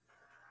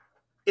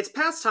It's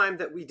past time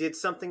that we did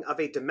something of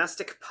a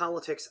domestic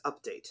politics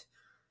update.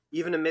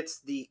 Even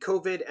amidst the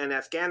COVID and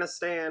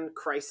Afghanistan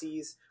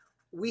crises,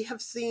 we have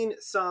seen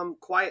some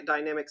quiet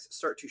dynamics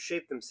start to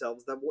shape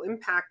themselves that will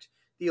impact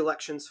the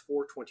elections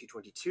for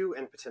 2022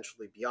 and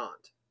potentially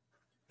beyond.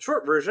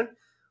 Short version,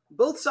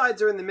 both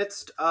sides are in the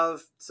midst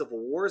of civil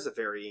wars of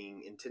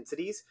varying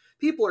intensities.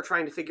 People are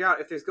trying to figure out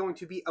if there's going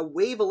to be a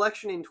wave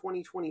election in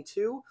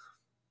 2022,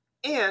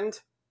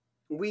 and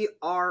we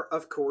are,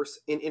 of course,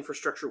 in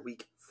Infrastructure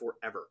Week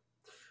forever.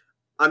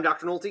 I'm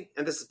Dr. Nolte,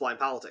 and this is Blind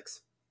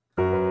Politics.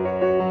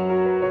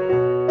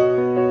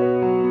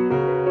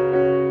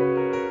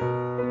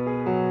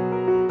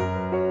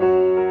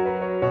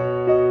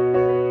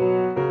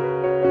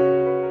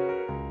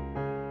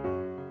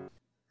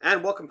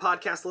 And welcome,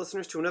 podcast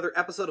listeners, to another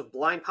episode of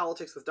Blind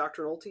Politics with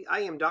Dr. Nolte. I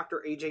am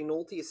Dr. A.J.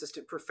 Nolte,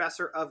 Assistant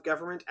Professor of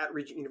Government at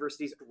Regent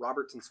University's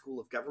Robertson School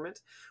of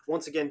Government.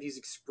 Once again, views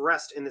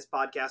expressed in this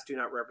podcast do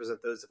not represent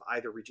those of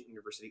either Regent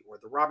University or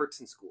the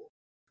Robertson School.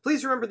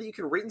 Please remember that you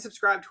can rate and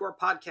subscribe to our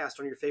podcast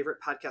on your favorite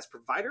podcast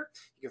provider.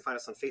 You can find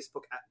us on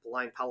Facebook at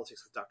Blind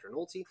Politics with Dr.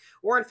 Nolte,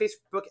 or on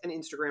Facebook and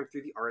Instagram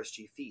through the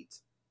RSG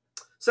feeds.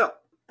 So,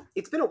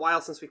 it's been a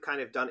while since we've kind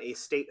of done a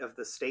State of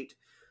the State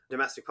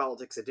domestic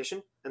politics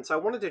edition, and so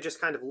I wanted to just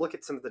kind of look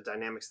at some of the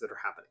dynamics that are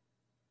happening.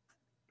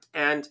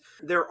 And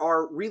there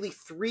are really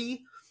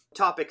three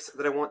topics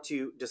that I want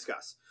to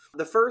discuss.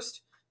 The first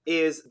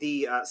is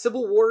the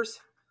civil wars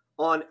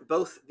on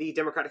both the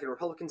Democratic and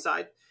Republican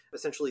side,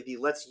 essentially the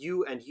let's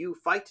you and you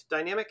fight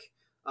dynamic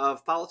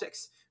of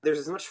politics. There's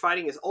as much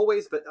fighting as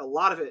always, but a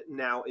lot of it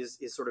now is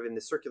sort of in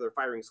the circular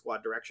firing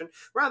squad direction,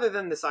 rather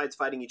than the sides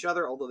fighting each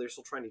other, although they're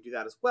still trying to do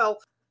that as well.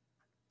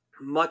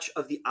 Much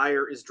of the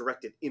ire is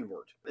directed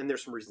inward, and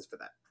there's some reasons for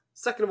that.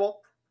 Second of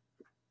all,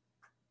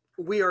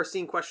 we are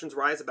seeing questions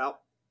rise about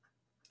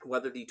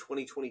whether the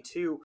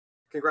 2022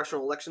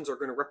 congressional elections are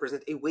going to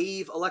represent a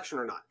wave election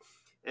or not.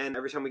 And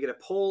every time we get a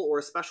poll or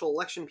a special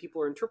election,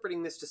 people are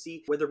interpreting this to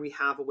see whether we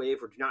have a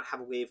wave or do not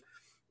have a wave.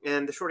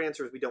 And the short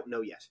answer is we don't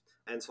know yet.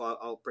 And so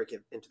I'll break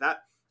it into that.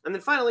 And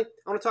then finally,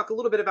 I want to talk a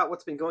little bit about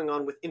what's been going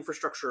on with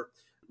infrastructure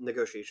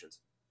negotiations.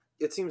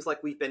 It seems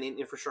like we've been in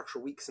Infrastructure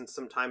Week since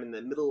sometime in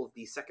the middle of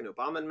the second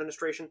Obama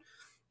administration.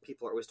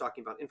 People are always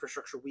talking about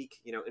Infrastructure Week.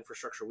 You know,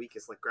 Infrastructure Week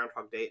is like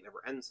Groundhog Day. It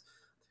never ends.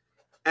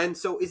 And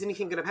so is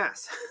anything going to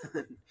pass?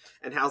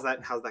 And how's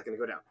that going to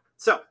go down?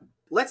 So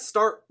let's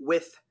start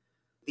with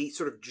the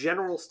sort of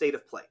general state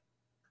of play.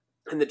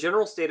 And the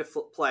general state of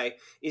play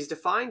is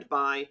defined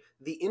by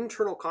the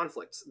internal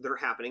conflicts that are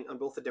happening on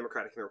both the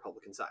Democratic and the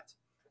Republican sides.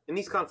 And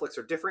these conflicts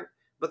are different,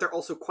 but they're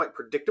also quite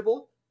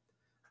predictable,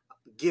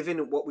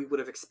 given what we would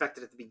have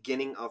expected at the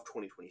beginning of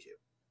 2022.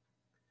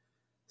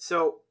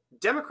 So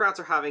Democrats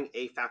are having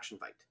a faction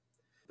fight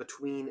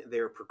between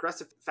their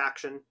progressive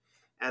faction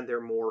and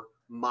their more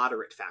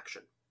moderate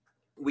faction.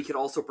 We could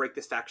also break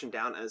this faction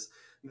down as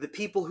the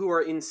people who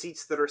are in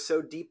seats that are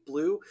so deep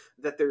blue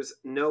that there's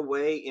no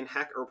way in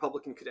heck a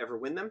Republican could ever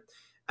win them,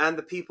 and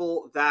the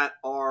people that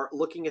are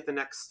looking at the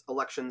next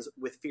elections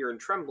with fear and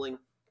trembling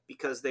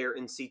because they're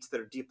in seats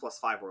that are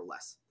D+5 or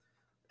less.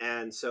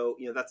 And so,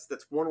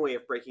 that's one way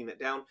of breaking that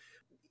down.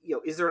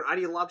 Is there an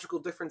ideological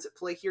difference at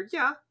play here?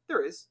 Yeah,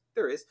 there is,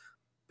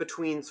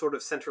 between sort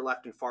of center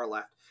left and far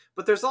left.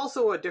 But there's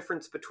also a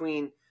difference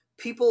between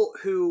people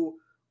who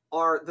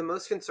are the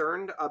most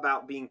concerned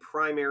about being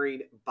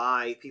primaried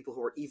by people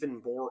who are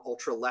even more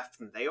ultra left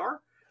than they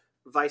are,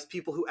 vice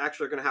people who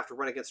actually are going to have to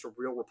run against a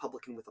real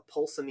Republican with a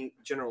pulse in the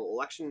general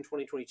election in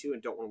 2022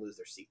 and don't want to lose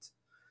their seats.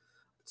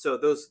 So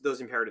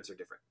those imperatives are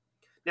different.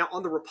 Now,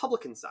 on the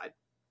Republican side,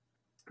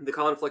 the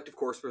conflict, of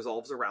course,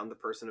 revolves around the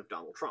person of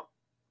Donald Trump,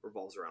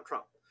 revolves around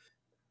Trump.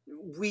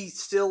 We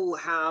still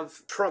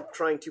have Trump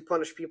trying to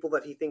punish people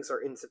that he thinks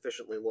are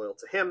insufficiently loyal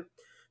to him,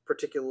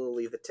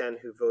 particularly the 10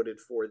 who voted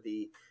for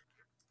the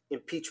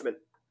impeachment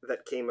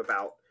that came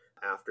about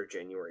after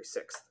January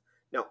 6th.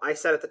 Now, I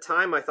said at the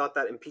time I thought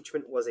that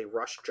impeachment was a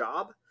rush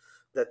job,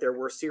 that there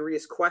were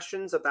serious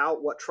questions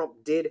about what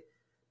Trump did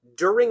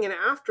during and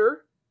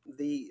after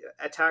the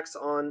attacks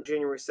on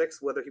January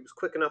 6th, whether he was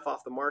quick enough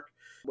off the mark,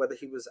 whether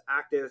he was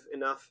active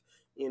enough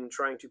in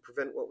trying to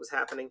prevent what was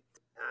happening.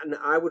 And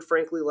I would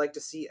frankly like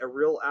to see a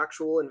real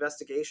actual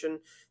investigation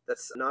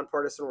that's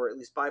nonpartisan or at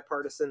least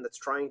bipartisan, that's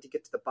trying to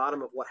get to the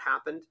bottom of what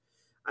happened.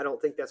 I don't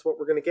think that's what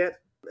we're going to get.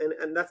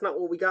 And that's not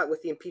what we got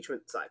with the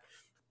impeachment side.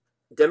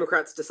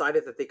 Democrats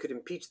decided that they could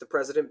impeach the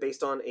president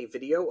based on a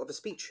video of a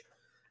speech.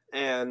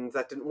 And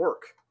that didn't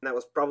work. And that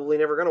was probably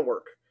never going to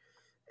work.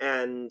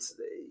 And,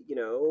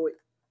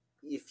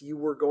 if you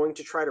were going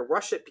to try to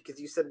rush it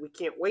because you said we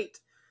can't wait,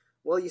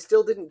 well, you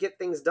still didn't get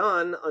things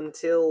done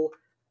until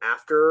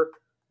after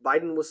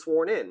Biden was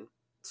sworn in.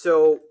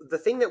 So the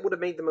thing that would have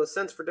made the most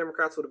sense for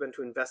Democrats would have been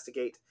to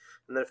investigate,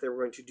 and then if they were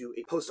going to do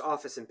a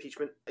post-office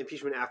impeachment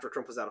after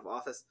Trump was out of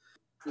office,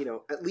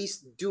 at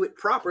least do it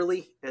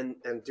properly and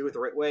do it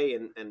the right way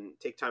and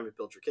take time to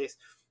build your case.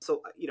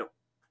 So,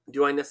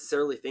 do I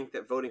necessarily think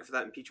that voting for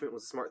that impeachment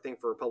was a smart thing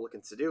for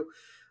Republicans to do?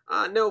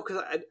 No,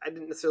 because I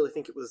didn't necessarily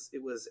think it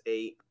was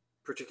a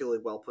particularly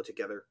well put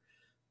together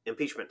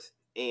impeachment.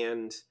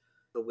 And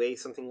the way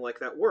something like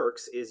that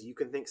works is you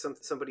can think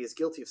somebody is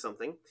guilty of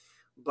something,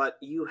 but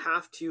you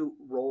have to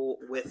roll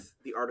with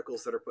the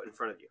articles that are put in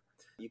front of you.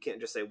 You can't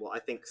just say, well, I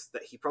think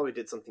that he probably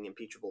did something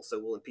impeachable, so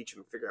we'll impeach him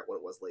and figure out what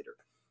it was later.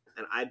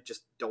 And I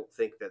just don't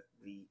think that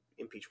the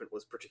impeachment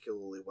was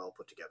particularly well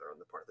put together on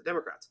the part of the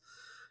Democrats.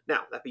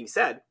 Now, that being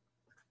said,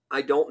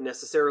 I don't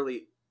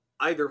necessarily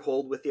either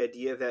hold with the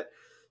idea that,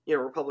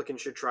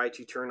 Republicans should try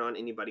to turn on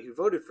anybody who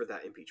voted for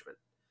that impeachment.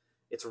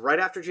 It's right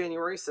after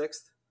January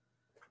 6th.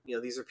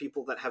 These are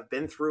people that have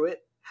been through it,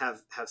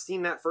 have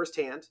seen that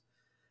firsthand,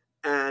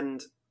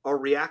 and are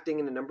reacting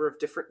in a number of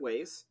different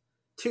ways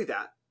to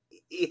that.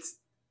 It's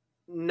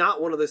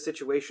not one of those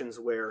situations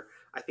where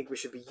I think we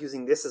should be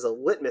using this as a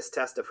litmus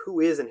test of who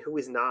is and who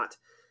is not,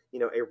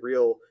 a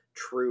real,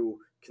 true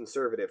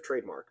conservative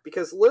trademark.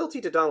 Because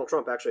loyalty to Donald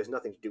Trump actually has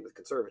nothing to do with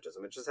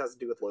conservatism. It just has to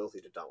do with loyalty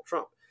to Donald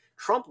Trump.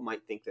 Trump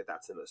might think that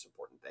that's the most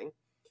important thing,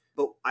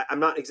 but I'm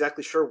not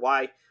exactly sure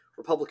why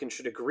Republicans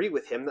should agree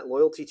with him that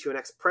loyalty to an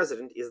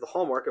ex-president is the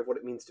hallmark of what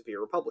it means to be a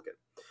Republican.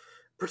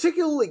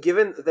 Particularly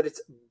given that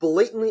it's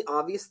blatantly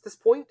obvious at this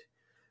point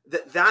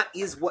that that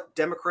is what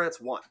Democrats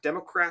want.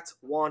 Democrats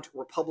want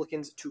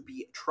Republicans to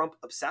be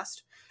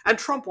Trump-obsessed, and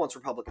Trump wants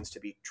Republicans to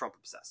be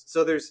Trump-obsessed.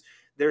 So there's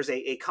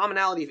a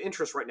commonality of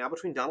interest right now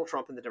between Donald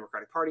Trump and the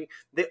Democratic Party.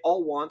 They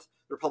all want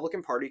the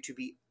Republican Party to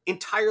be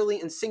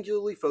entirely and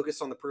singularly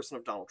focused on the person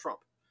of Donald Trump.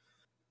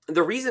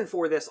 The reason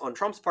for this on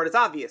Trump's part is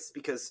obvious,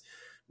 because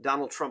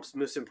Donald Trump's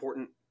most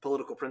important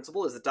political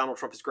principle is that Donald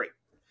Trump is great,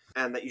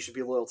 and that you should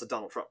be loyal to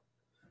Donald Trump,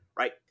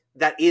 right?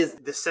 That is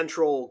the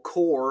central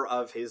core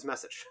of his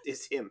message,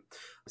 is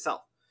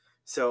himself.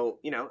 So,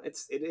 it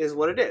is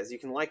what it is. You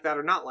can like that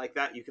or not like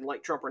that. You can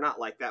like Trump or not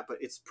like that, but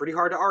it's pretty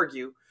hard to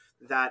argue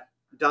that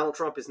Donald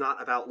Trump is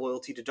not about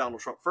loyalty to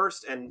Donald Trump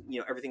first, and,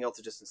 everything else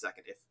is just in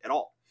second, if at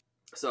all.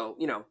 So,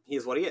 he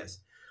is what he is.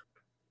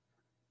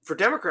 For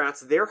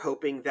Democrats, they're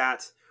hoping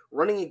that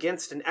running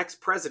against an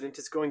ex-president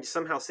is going to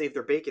somehow save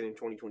their bacon in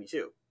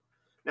 2022.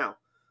 Now,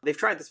 they've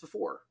tried this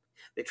before.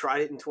 They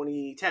tried it in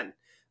 2010.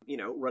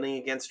 Running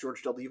against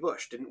George W.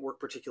 Bush didn't work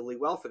particularly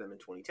well for them in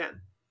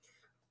 2010.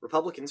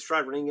 Republicans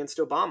tried running against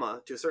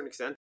Obama to a certain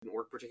extent, didn't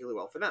work particularly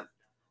well for them.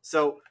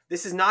 So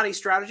this is not a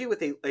strategy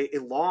with a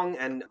long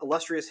and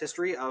illustrious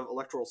history of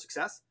electoral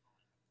success.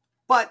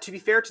 But to be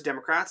fair to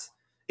Democrats,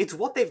 it's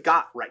what they've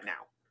got right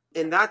now.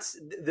 And that's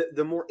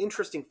the more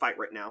interesting fight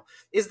right now,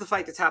 is the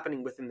fight that's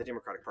happening within the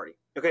Democratic Party.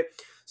 Okay,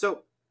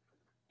 so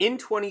in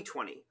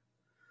 2020,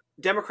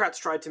 Democrats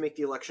tried to make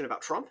the election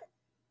about Trump.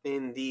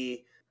 In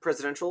the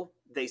presidential,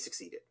 they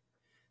succeeded.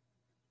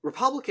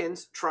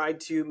 Republicans tried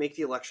to make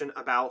the election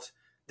about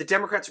the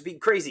Democrats are being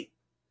crazy.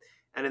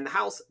 And in the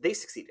House, they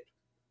succeeded.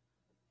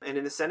 And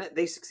in the Senate,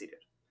 they succeeded.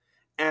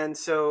 And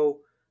so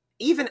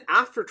even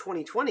after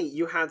 2020,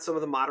 you had some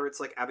of the moderates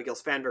like Abigail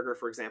Spanberger,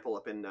 for example,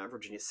 up in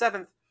Virginia's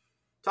 7th,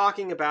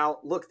 talking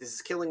about, look, this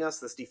is killing us.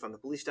 This defund the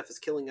police stuff is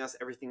killing us.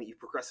 Everything that you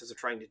progressives are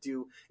trying to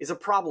do is a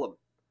problem.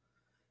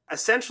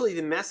 Essentially,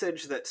 the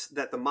message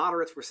that the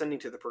moderates were sending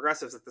to the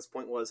progressives at this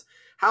point was,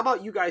 how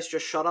about you guys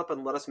just shut up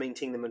and let us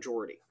maintain the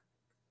majority?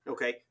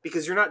 Okay?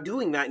 Because you're not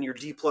doing that in your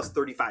D plus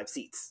 35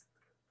 seats,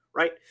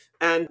 right?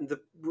 And the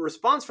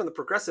response from the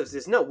progressives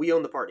is, no, we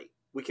own the party.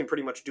 We can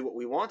pretty much do what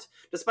we want.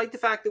 Despite the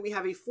fact that we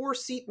have a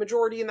 4-seat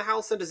majority in the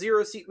House and a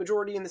 0-seat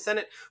majority in the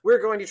Senate,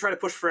 we're going to try to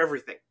push for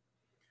everything,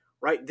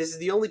 right? This is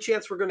the only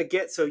chance we're going to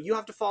get, so you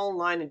have to fall in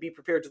line and be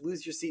prepared to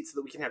lose your seat so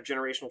that we can have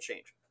generational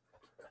change.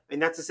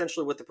 And that's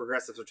essentially what the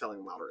progressives are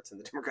telling moderates in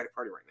the Democratic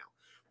Party right now,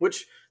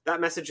 which that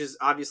message is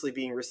obviously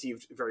being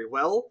received very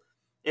well.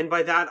 And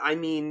by that, I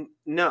mean,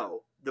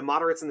 no, the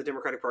moderates in the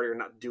Democratic Party are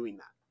not doing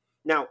that.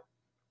 Now,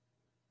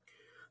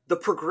 the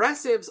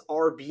progressives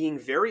are being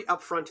very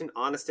upfront and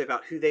honest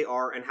about who they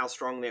are and how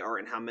strong they are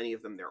and how many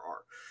of them there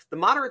are. The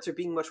moderates are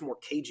being much more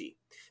cagey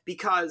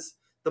because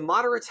the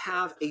moderates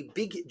have a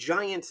big,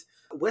 giant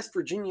West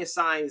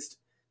Virginia-sized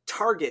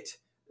target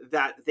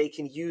that they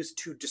can use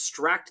to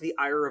distract the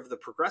ire of the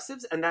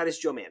progressives, and that is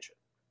Joe Manchin.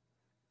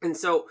 And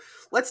so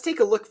let's take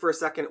a look for a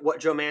second at what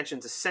Joe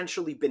Manchin's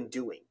essentially been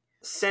doing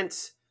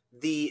since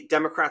the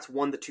Democrats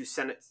won the 2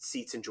 Senate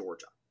seats in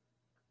Georgia.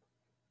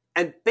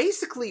 And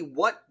basically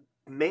what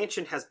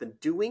Manchin has been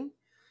doing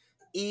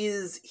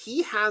is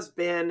he has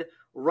been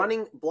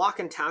running block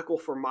and tackle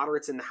for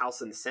moderates in the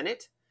House and the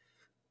Senate.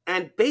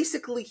 And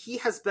basically he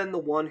has been the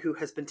one who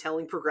has been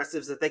telling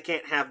progressives that they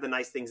can't have the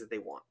nice things that they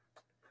want.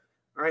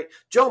 All right,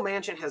 Joe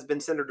Manchin has been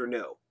Senator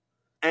No.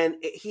 And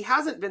he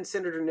hasn't been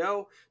Senator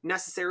No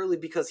necessarily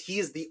because he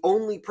is the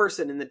only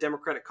person in the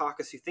Democratic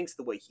caucus who thinks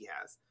the way he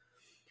has.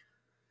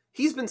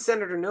 He's been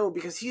Senator No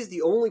because he's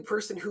the only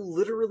person who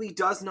literally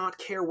does not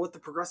care what the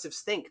progressives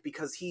think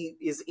because he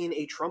is in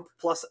a Trump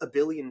plus a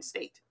billion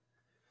state.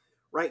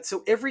 Right?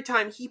 So every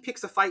time he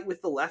picks a fight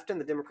with the left and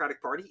the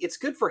Democratic Party, it's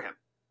good for him.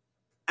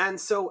 And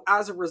so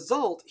as a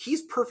result,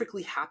 he's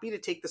perfectly happy to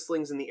take the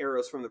slings and the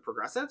arrows from the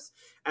progressives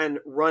and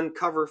run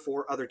cover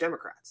for other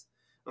Democrats.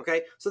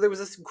 Okay, so there was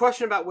this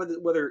question about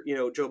whether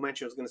Joe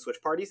Manchin was going to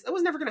switch parties. That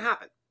was never going to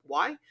happen.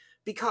 Why?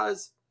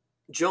 Because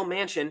Joe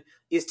Manchin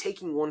is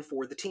taking one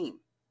for the team.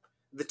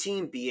 The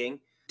team being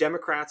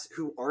Democrats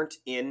who aren't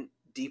in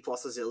D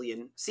plus a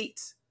zillion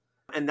seats.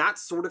 And that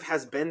sort of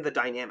has been the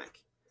dynamic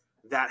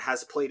that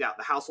has played out.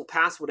 The House will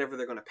pass whatever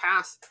they're going to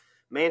pass.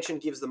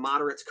 Manchin gives the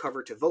moderates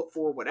cover to vote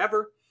for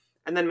whatever.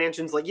 And then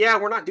Manchin's like, yeah,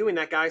 we're not doing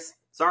that, guys.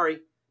 Sorry.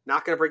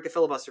 Not going to break the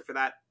filibuster for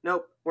that.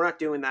 Nope, we're not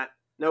doing that.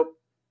 Nope.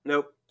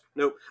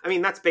 I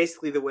mean, that's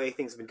basically the way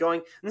things have been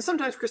going. And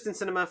sometimes Kristen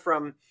Sinema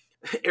from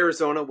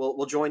Arizona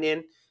will join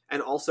in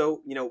and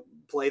also,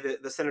 play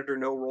the Senator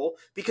No role.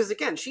 Because,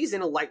 again, she's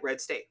in a light red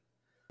state.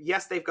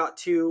 Yes, they've got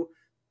 2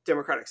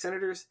 Democratic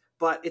senators,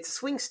 but it's a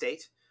swing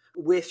state,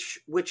 which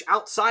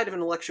outside of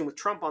an election with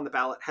Trump on the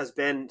ballot has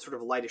been sort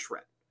of lightish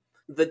red.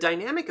 The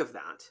dynamic of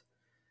that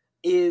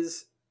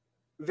is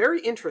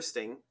very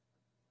interesting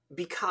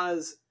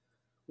because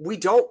we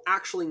don't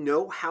actually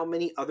know how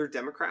many other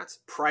Democrats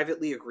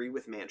privately agree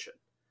with Manchin.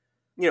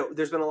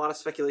 There's been a lot of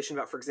speculation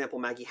about, for example,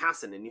 Maggie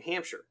Hassan in New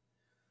Hampshire.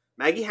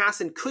 Maggie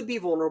Hassan could be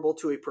vulnerable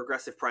to a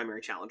progressive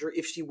primary challenger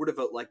if she were to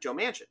vote like Joe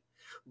Manchin.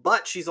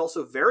 But she's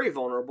also very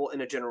vulnerable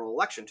in a general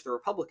election to the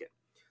Republican.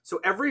 So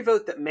every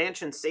vote that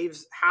Manchin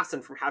saves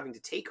Hassan from having to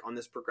take on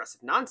this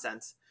progressive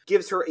nonsense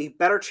gives her a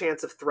better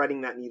chance of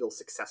threading that needle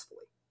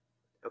successfully.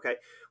 Okay?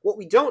 What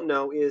we don't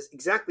know is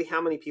exactly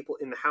how many people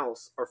in the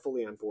House are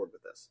fully on board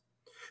with this.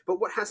 But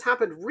what has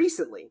happened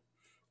recently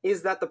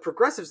is that the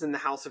progressives in the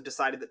House have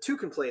decided that 2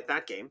 can play at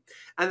that game,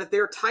 and that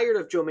they're tired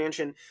of Joe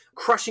Manchin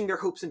crushing their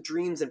hopes and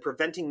dreams and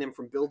preventing them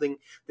from building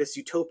this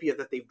utopia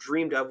that they've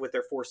dreamed of with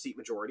their 4-seat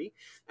majority.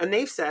 And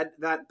they've said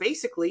that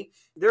basically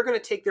they're going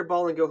to take their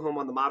ball and go home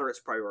on the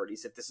moderates'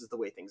 priorities if this is the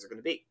way things are going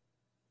to be.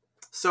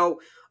 So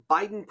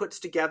Biden puts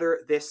together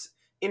this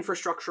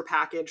infrastructure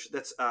package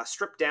that's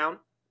stripped down.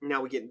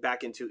 Now we get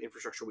back into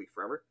Infrastructure Week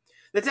forever.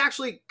 That's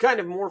actually kind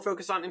of more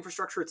focused on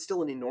infrastructure. It's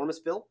still an enormous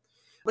bill.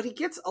 But he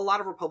gets a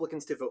lot of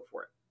Republicans to vote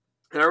for it.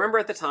 And I remember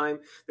at the time,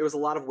 there was a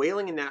lot of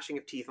wailing and gnashing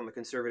of teeth on the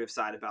conservative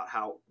side about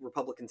how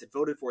Republicans had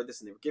voted for this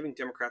and they were giving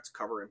Democrats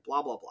cover and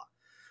blah, blah, blah.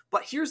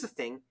 But here's the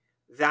thing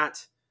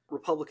that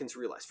Republicans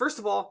realized. First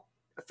of all,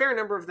 a fair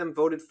number of them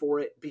voted for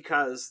it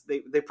because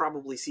they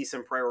probably see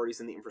some priorities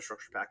in the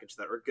infrastructure package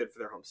that are good for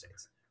their home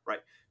states,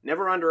 right?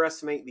 Never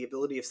underestimate the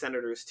ability of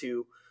senators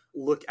to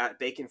look at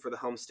bacon for the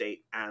home state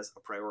as a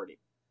priority.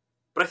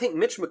 But I think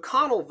Mitch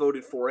McConnell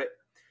voted for it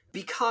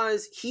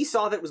because he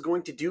saw that it was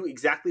going to do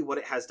exactly what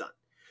it has done,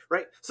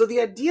 right? So the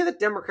idea that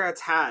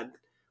Democrats had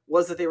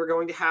was that they were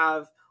going to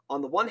have,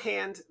 on the one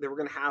hand, they were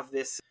going to have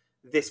this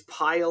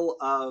pile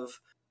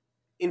of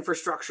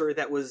infrastructure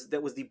that was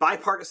the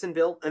bipartisan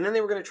bill, and then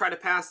they were going to try to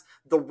pass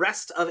the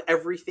rest of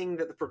everything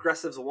that the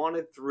progressives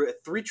wanted through a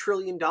 $3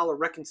 trillion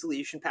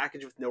reconciliation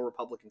package with no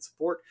Republican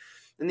support.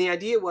 And the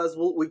idea was,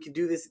 well, we could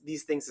do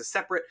these things as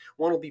separate.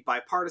 One will be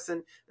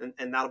bipartisan,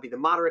 and that'll be the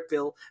moderate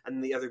bill,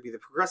 and the other be the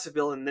progressive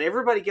bill, and then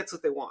everybody gets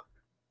what they want.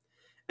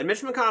 And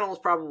Mitch McConnell is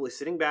probably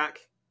sitting back,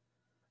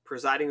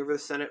 presiding over the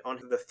Senate on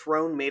the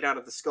throne made out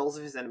of the skulls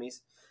of his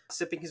enemies,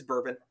 sipping his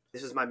bourbon.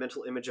 This is my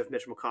mental image of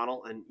Mitch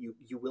McConnell, and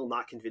you will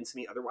not convince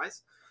me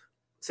otherwise.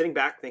 Sitting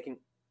back thinking,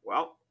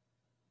 well,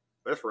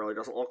 this really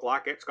doesn't look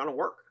like it's going to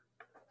work.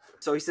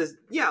 So he says,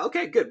 yeah,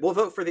 okay, good. We'll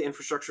vote for the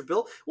infrastructure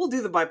bill. We'll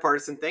do the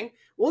bipartisan thing.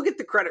 We'll get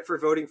the credit for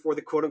voting for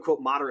the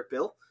quote-unquote moderate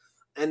bill.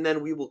 And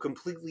then we will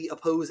completely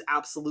oppose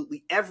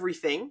absolutely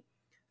everything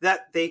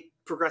that they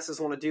progressives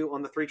want to do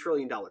on the $3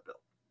 trillion bill.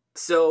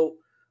 So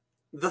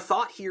the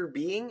thought here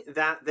being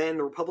that then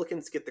the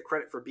Republicans get the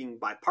credit for being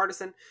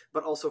bipartisan,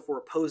 but also for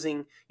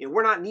opposing,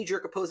 we're not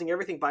knee-jerk opposing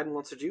everything Biden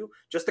wants to do,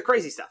 just the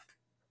crazy stuff.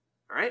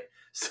 All right?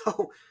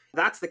 So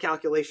that's the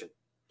calculation.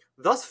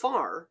 Thus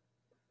far,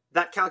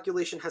 that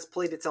calculation has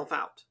played itself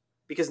out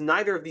because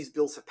neither of these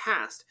bills have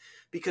passed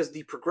because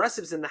the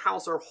progressives in the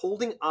House are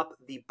holding up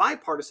the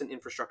bipartisan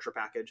infrastructure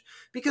package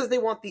because they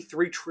want the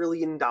 $3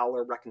 trillion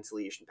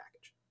reconciliation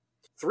package.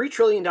 $3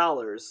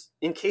 trillion,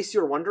 in case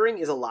you're wondering,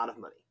 is a lot of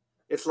money.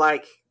 It's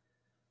like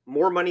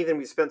more money than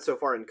we've spent so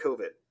far in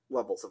COVID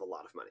levels of a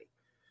lot of money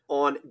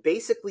on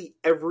basically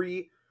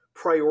every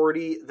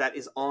priority that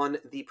is on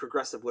the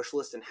progressive wish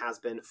list and has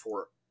been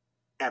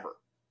forever.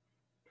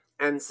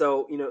 And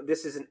so,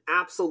 this is an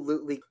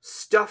absolutely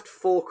stuffed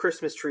full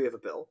Christmas tree of a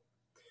bill,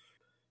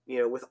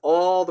 with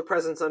all the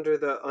presents under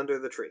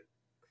the tree.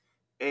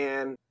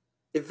 And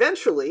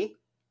eventually,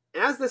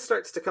 as this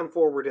starts to come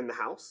forward in the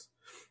House,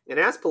 and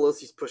as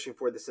Pelosi's pushing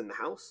for this in the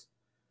House,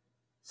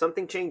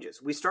 something changes.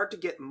 We start to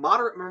get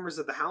moderate members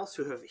of the House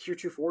who have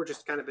heretofore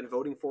just kind of been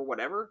voting for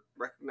whatever,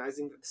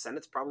 recognizing that the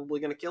Senate's probably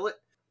going to kill it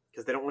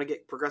because they don't want to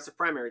get progressive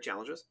primary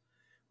challenges,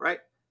 right?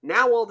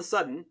 Now, all of a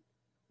sudden,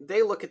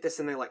 they look at this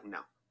and they're like, no,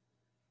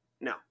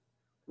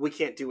 we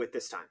can't do it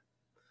this time.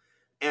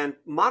 And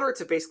moderates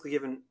have basically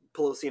given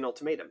Pelosi an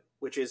ultimatum,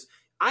 which is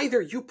either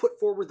you put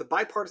forward the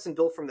bipartisan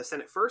bill from the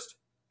Senate first,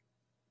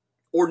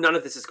 or none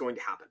of this is going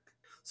to happen.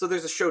 So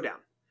there's a showdown.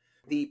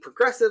 The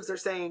progressives are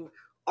saying,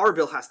 our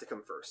bill has to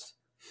come first.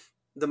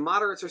 The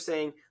moderates are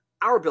saying,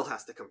 our bill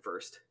has to come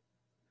first.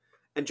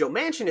 And Joe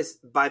Manchin is,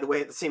 by the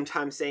way, at the same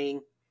time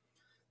saying,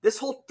 this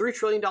whole $3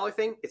 trillion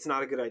thing, it's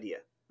not a good idea.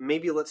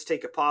 maybe let's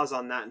take a pause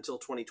on that until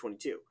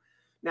 2022.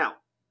 Now,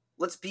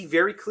 let's be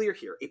very clear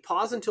here. A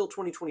pause until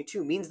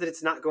 2022 means that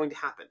it's not going to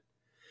happen.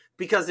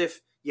 Because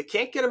if you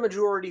can't get a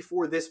majority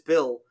for this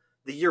bill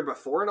the year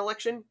before an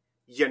election,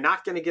 you're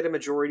not going to get a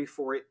majority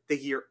for it the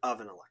year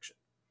of an election.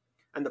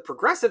 And the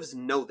progressives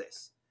know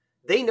this.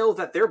 They know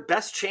that their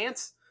best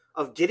chance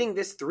of getting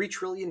this $3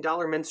 trillion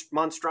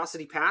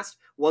monstrosity passed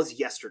was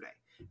yesterday.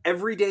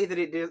 Every day that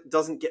it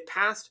doesn't get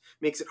passed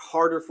makes it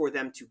harder for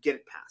them to get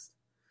it passed.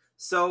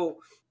 So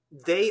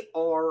they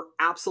are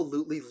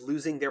absolutely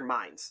losing their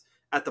minds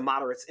at the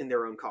moderates in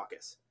their own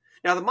caucus.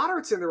 Now, the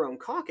moderates in their own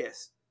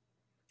caucus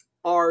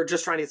are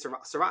just trying to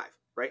survive,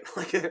 right?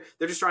 Like,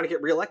 they're just trying to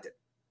get reelected.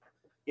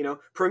 You know,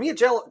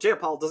 Pramila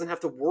Jayapal doesn't have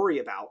to worry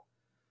about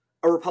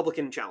a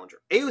Republican challenger.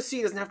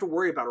 AOC doesn't have to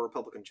worry about a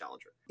Republican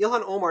challenger.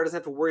 Ilhan Omar doesn't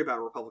have to worry about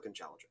a Republican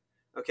challenger.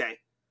 Okay?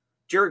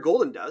 Jared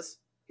Golden does.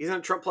 He's in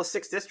a Trump plus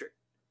 6 district.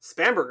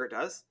 Spanberger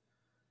does.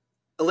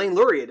 Elaine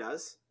Luria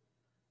does.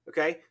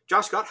 Okay?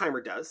 Josh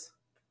Gottheimer does.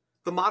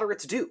 The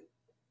moderates do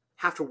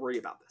have to worry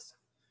about this.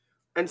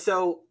 And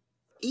so,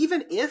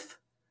 even if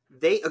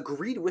they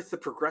agreed with the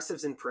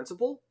progressives in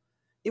principle,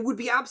 it would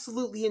be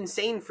absolutely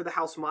insane for the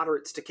House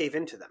moderates to cave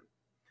into them.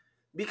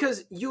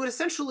 Because you would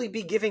essentially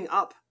be giving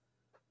up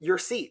your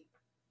seat,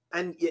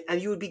 and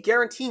you would be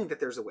guaranteeing that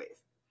there's a wave.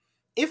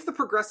 If the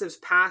progressives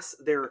pass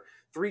their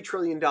 $3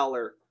 trillion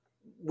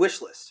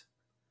wish list,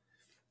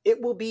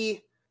 it will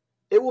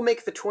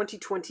make the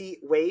 2020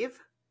 wave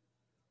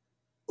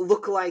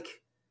look like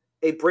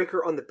a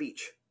breaker on the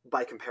beach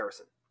by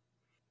comparison.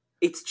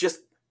 It's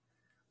just,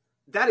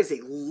 that is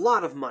a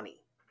lot of money.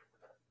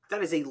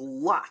 That is a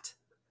lot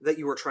that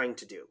you are trying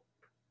to do.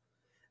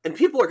 And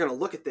people are going to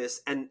look at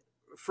this and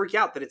freak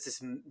out that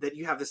that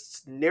you have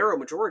this narrow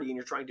majority and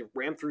you're trying to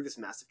ram through this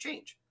massive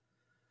change.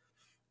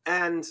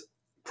 And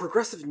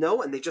progressives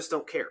know, and they just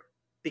don't care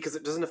because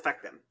it doesn't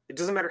affect them. It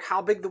doesn't matter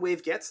how big the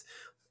wave gets.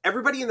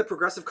 Everybody in the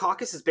progressive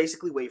caucus is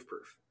basically wave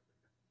proof.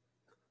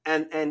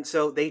 And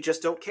so they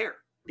just don't care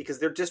because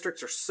their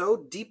districts are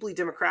so deeply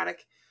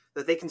Democratic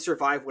that they can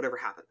survive whatever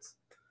happens.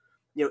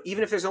 You know,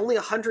 even if there's only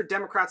 100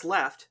 Democrats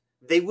left,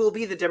 they will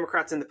be the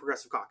Democrats in the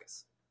progressive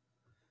caucus.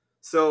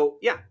 So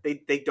yeah,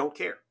 they don't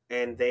care.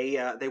 And they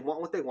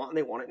want what they want, and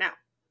they want it now.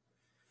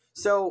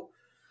 So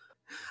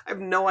I have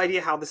no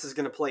idea how this is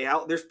going to play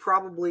out. There's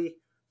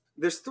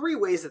 3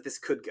 ways that this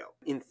could go,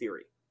 in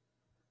theory.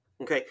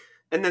 Okay?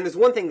 And then there's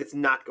one thing that's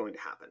not going to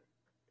happen.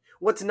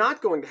 What's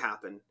not going to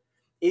happen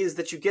is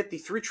that you get the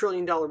 $3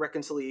 trillion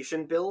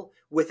reconciliation bill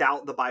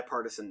without the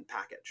bipartisan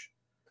package.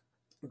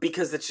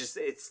 Because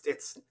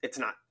it's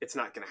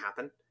not going to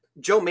happen.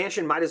 Joe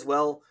Manchin might as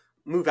well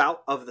move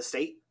out of the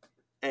state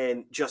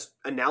and just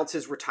announce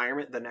his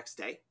retirement the next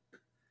day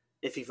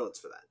if he votes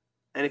for that.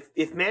 And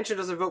if Manchin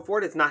doesn't vote for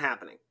it, it's not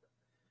happening.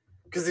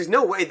 Because there's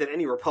no way that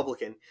any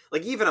Republican,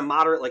 like even a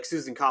moderate like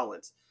Susan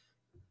Collins,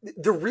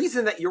 the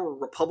reason that you're a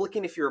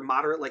Republican if you're a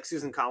moderate like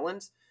Susan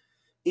Collins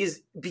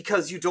is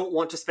because you don't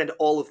want to spend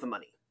all of the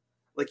money.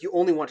 Like, you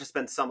only want to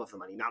spend some of the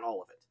money, not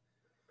all of it.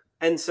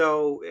 And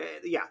so,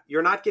 yeah,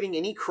 you're not getting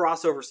any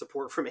crossover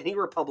support from any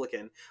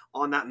Republican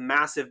on that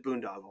massive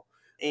boondoggle.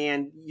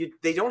 And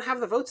they don't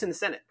have the votes in the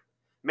Senate.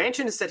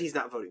 Manchin has said he's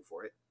not voting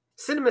for it.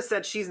 Sinema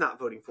said she's not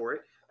voting for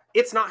it.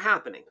 It's not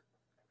happening.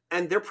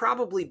 And they're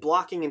probably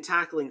blocking and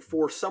tackling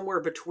for somewhere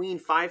between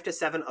 5 to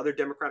 7 other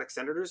Democratic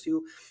senators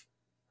who,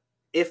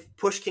 if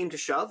push came to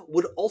shove,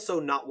 would also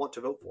not want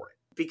to vote for it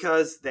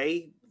because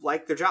they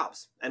like their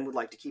jobs and would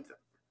like to keep them.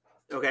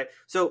 Okay,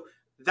 so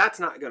that's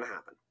not going to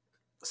happen.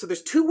 So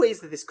there's 2 ways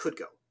that this could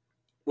go.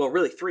 Well,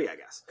 really 3, I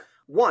guess.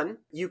 One,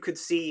 you could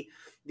see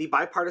the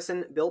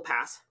bipartisan bill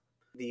pass.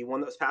 The one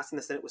that was passed in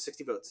the Senate was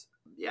 60 votes.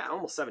 Yeah,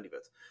 almost 70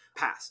 votes.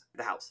 Pass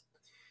the House.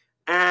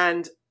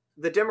 And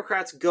the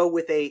Democrats go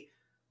with a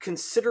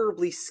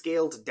considerably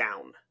scaled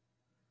down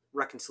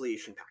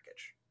reconciliation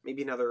package.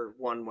 Maybe another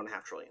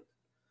 $1.5 trillion.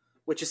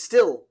 Which is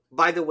still,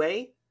 by the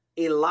way,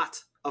 a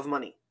lot of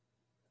money.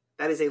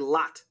 That is a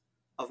lot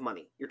of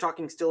money. You're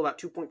talking still about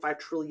 $2.5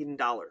 trillion.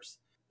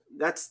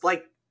 That's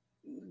like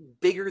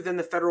bigger than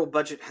the federal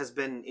budget has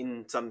been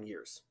in some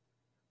years,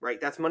 right?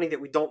 That's money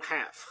that we don't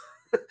have.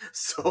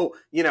 So,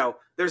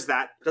 there's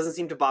that. Doesn't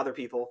seem to bother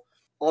people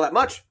all that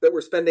much that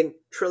we're spending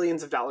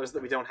trillions of dollars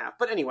that we don't have.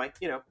 But anyway,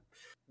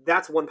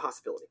 that's one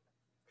possibility.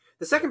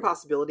 The second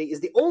possibility is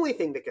the only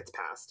thing that gets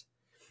passed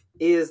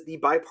is the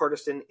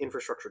bipartisan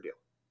infrastructure deal.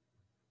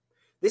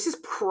 This is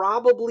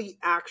probably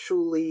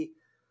actually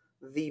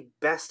the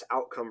best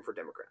outcome for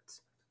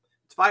Democrats.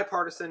 It's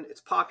bipartisan,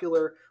 it's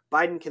popular.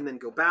 Biden can then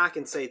go back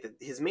and say that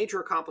his major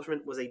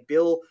accomplishment was a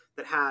bill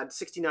that had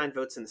 69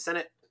 votes in the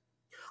Senate.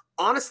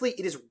 Honestly,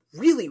 it is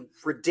really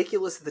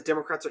ridiculous that the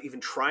Democrats are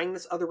even trying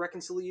this other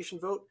reconciliation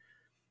vote.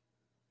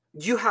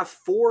 You have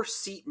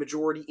 4-seat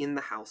majority in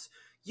the House.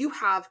 You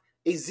have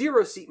a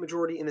 0-seat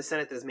majority in the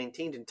Senate that is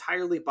maintained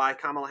entirely by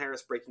Kamala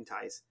Harris breaking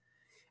ties.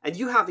 And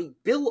you have a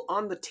bill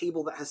on the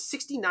table that has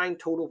 69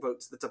 total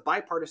votes that's a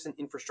bipartisan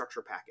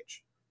infrastructure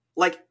package.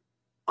 Like,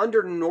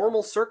 under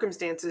normal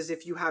circumstances,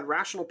 if you had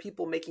rational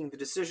people making the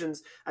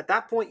decisions, at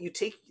that point you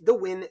take the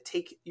win,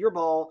 take your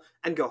ball,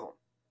 and go home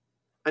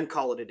and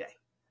call it a day.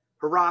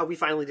 Hurrah, we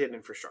finally did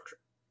infrastructure.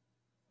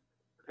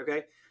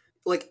 Okay?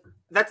 Like,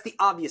 that's the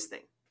obvious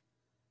thing.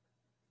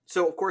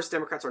 So, of course,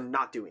 Democrats are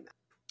not doing that.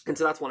 And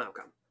so that's one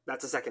outcome.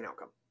 That's the second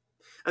outcome.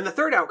 And the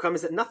third outcome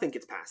is that nothing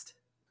gets passed.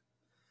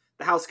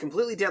 The House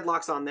completely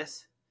deadlocks on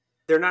this.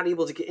 They're not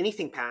able to get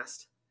anything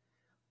passed.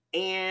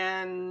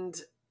 And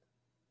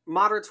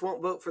moderates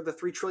won't vote for the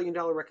 $3 trillion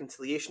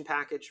reconciliation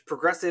package.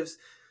 Progressives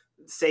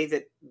say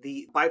that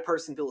the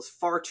bipartisan bill is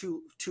far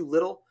too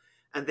little,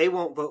 and they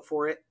won't vote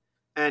for it.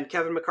 And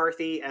Kevin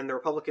McCarthy and the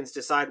Republicans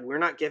decide we're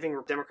not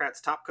giving Democrats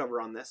top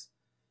cover on this.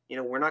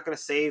 We're not going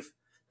to save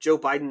Joe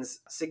Biden's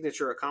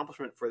signature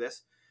accomplishment for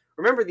this.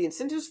 Remember, the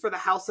incentives for the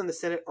House and the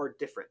Senate are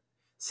different.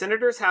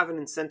 Senators have an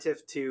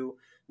incentive to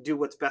do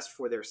what's best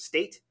for their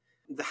state.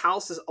 The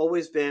House has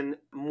always been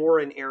more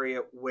an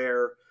area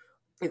where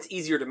it's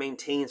easier to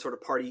maintain sort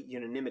of party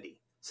unanimity.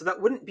 So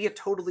that wouldn't be a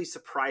totally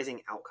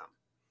surprising outcome.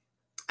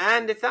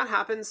 And if that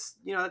happens,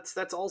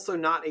 that's also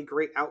not a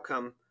great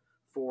outcome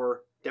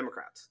for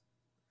Democrats.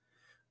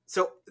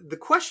 So the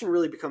question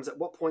really becomes, at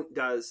what point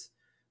does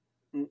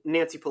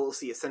Nancy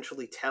Pelosi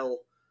essentially tell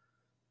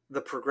the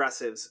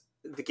progressives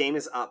the game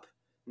is up,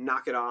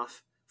 knock it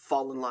off,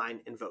 fall in line,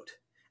 and vote?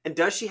 And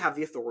does she have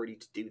the authority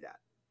to do that?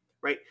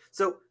 Right?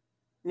 So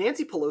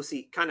Nancy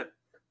Pelosi kind of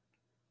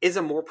is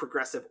a more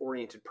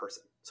progressive-oriented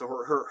person. So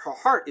her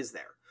heart is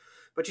there.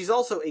 But she's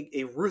also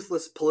a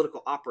ruthless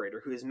political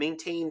operator who has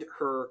maintained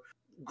her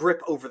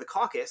grip over the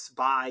caucus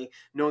by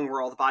knowing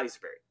where all the bodies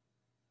are buried.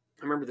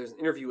 I remember there's an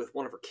interview with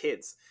one of her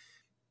kids,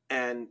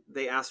 and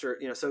they asked her,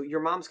 so your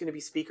mom's going to be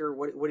speaker.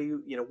 What do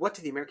you, what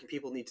do the American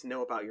people need to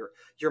know about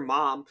your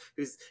mom,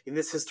 who's in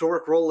this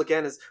historic role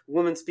again as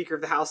woman speaker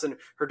of the House? And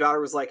her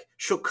daughter was like,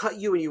 she'll cut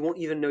you and you won't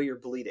even know you're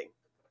bleeding,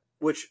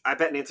 which I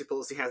bet Nancy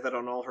Pelosi has that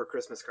on all her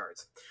Christmas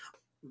cards.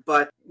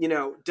 But,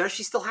 does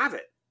she still have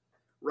it?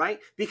 Right?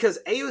 Because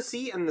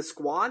AOC and the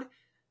squad,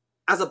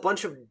 as a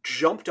bunch of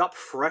jumped up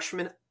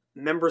freshman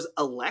members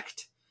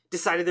elect,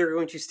 decided they were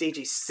going to stage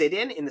a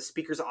sit-in in the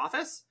speaker's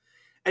office.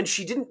 And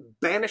she didn't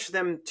banish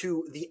them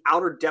to the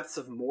outer depths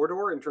of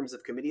Mordor in terms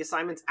of committee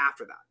assignments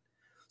after that.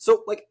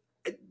 So,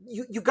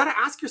 you got to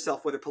ask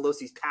yourself whether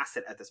Pelosi's past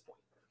it at this point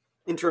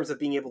in terms of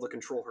being able to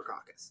control her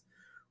caucus,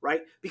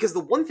 right? Because the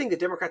one thing the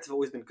Democrats have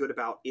always been good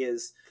about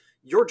is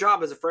your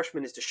job as a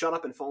freshman is to shut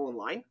up and fall in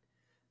line.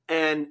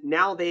 And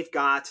now they've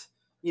got,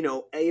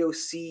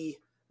 AOC,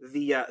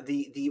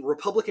 the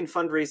Republican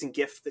fundraising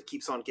gift that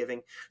keeps on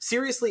giving.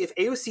 Seriously, if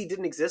AOC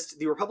didn't exist,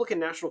 the Republican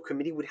National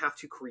Committee would have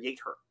to create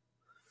her.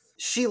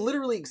 She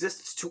literally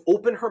exists to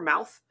open her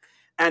mouth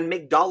and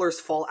make dollars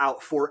fall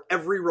out for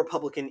every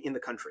Republican in the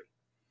country.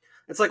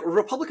 It's like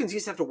Republicans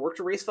used to have to work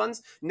to raise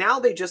funds. Now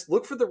they just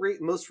look for the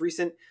most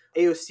recent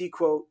AOC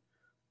quote,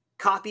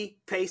 copy,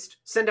 paste,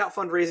 send out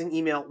fundraising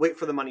email, wait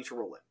for the money to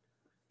roll in.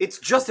 It's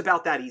just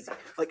about that easy.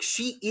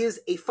 She is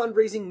a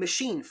fundraising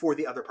machine for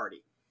the other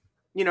party.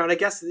 And I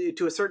guess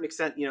to a certain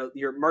extent,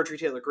 your Marjorie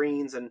Taylor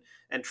Greenes and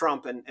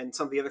Trump and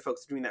some of the other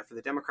folks doing that for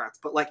the Democrats.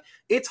 But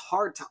it's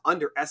hard to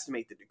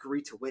underestimate the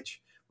degree to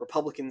which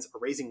Republicans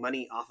are raising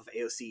money off of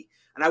AOC.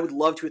 And I would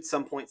love to at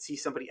some point see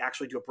somebody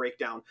actually do a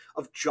breakdown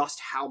of just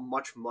how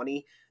much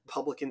money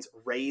Republicans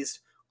raised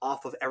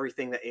off of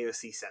everything that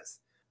AOC says.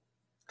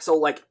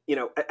 So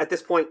at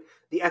this point,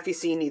 the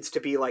FEC needs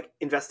to be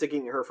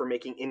investigating her for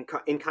making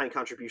in-kind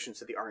contributions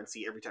to the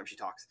RNC every time she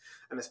talks,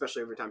 and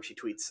especially every time she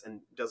tweets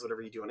and does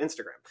whatever you do on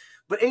Instagram.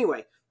 But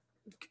anyway,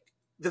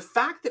 the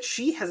fact that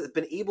she has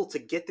been able to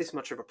get this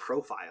much of a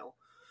profile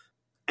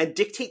and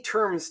dictate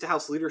terms to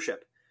House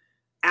leadership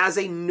as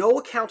a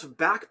no-account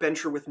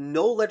backbencher with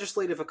no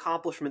legislative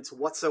accomplishments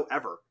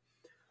whatsoever,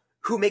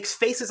 who makes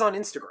faces on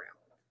Instagram,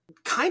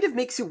 kind of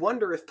makes you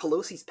wonder if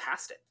Pelosi's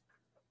past it.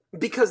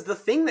 Because the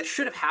thing that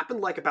should have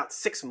happened about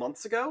 6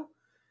 months ago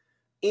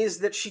is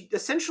that she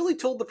essentially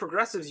told the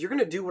progressives, you're going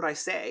to do what I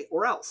say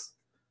or else.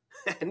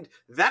 And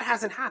that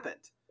hasn't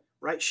happened,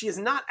 right? She is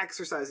not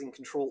exercising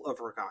control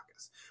over her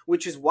caucus,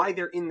 which is why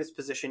they're in this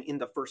position in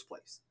the first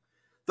place.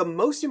 The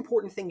most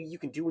important thing you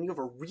can do when you have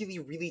a really,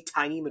 really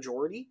tiny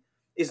majority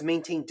is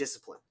maintain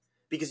discipline,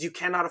 because you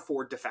cannot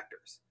afford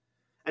defectors.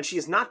 And she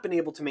has not been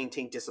able to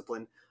maintain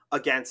discipline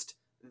against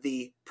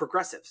the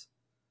progressives.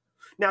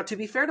 Now, to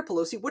be fair to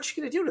Pelosi, what's she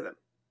going to do to them?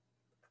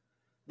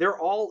 They're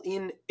all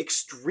in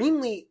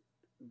extremely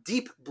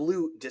deep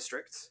blue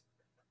districts.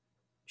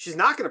 She's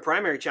not going to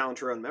primary challenge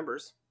her own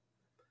members.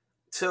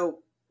 So,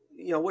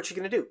 what's she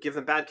going to do? Give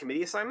them bad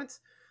committee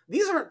assignments?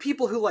 These aren't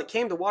people who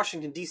came to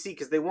Washington, D.C.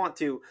 because they want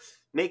to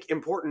make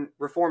important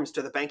reforms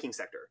to the banking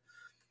sector.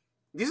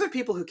 These are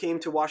people who came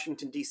to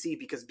Washington, D.C.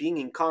 because being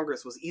in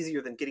Congress was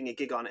easier than getting a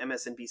gig on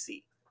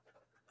MSNBC.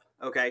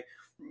 Okay?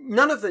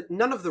 None of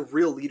the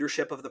real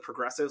leadership of the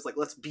progressives,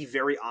 let's be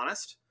very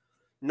honest,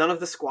 none of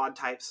the squad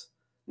types,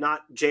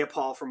 not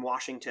Jayapal from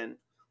Washington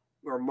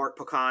or Mark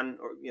Pocan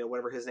or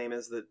whatever his name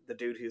is, the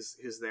dude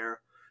who's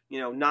there,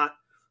 not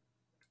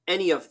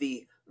any of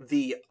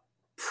the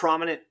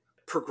prominent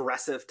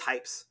progressive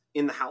types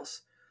in the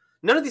House.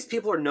 None of these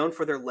people are known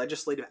for their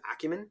legislative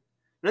acumen.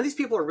 None of these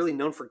people are really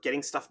known for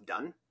getting stuff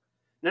done.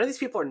 None of these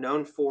people are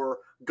known for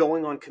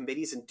going on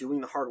committees and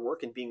doing the hard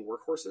work and being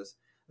workhorses.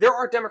 There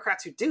are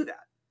Democrats who do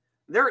that.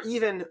 There are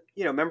even,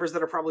 members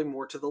that are probably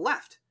more to the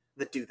left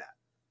that do that.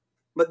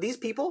 But these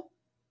people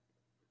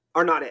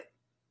are not it.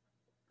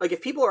 Like,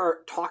 if people are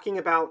talking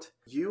about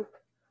you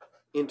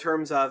in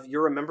terms of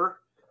you're a member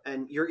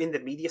and you're in the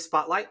media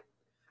spotlight,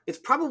 it's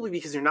probably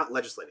because you're not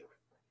legislating.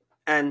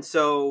 And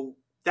so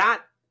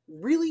that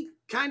really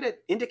kind of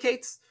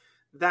indicates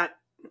that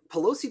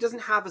Pelosi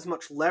doesn't have as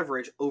much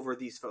leverage over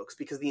these folks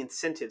because the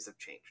incentives have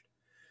changed.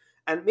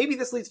 And maybe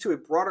this leads to a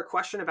broader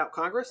question about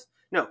Congress.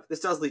 No, this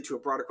does lead to a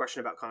broader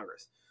question about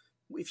Congress.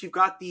 If you've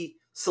got the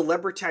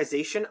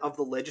celebritization of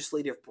the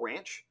legislative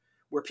branch,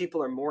 where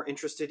people are more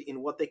interested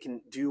in what they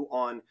can do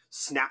on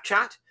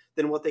Snapchat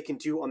than what they can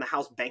do on the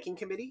House Banking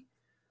Committee,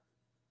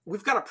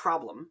 we've got a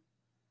problem.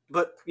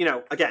 But,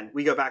 again,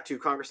 we go back to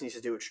Congress needs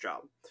to do its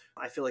job.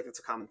 I feel like it's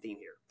a common theme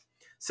here.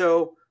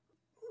 So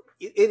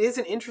it is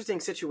an interesting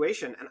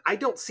situation, and I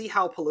don't see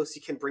how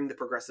Pelosi can bring the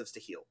progressives to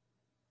heel.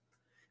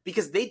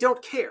 Because they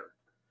don't care.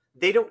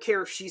 They don't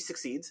care if she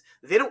succeeds.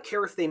 They don't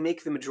care if they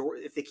make the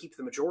majority, if they keep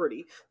the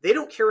majority. They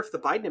don't care if the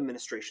Biden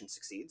administration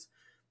succeeds,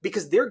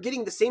 because they're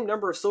getting the same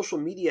number of social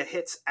media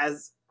hits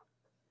as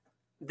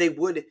they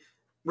would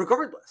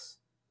regardless.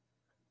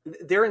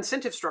 Their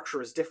incentive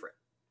structure is different.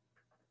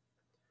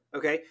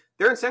 Okay?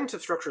 Their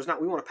incentive structure is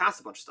not, we want to pass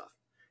a bunch of stuff.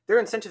 Their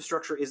incentive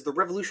structure is the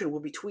revolution will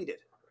be tweeted.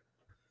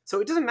 So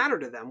it doesn't matter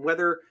to them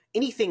whether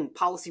anything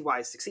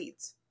policy-wise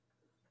succeeds.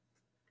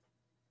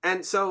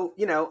 And so,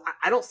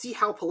 I don't see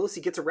how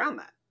Pelosi gets around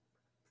that.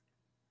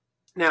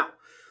 Now,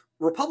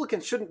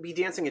 Republicans shouldn't be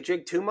dancing a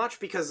jig too much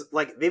because,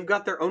 they've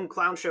got their own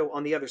clown show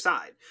on the other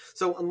side.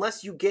 So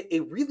unless you get a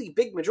really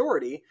big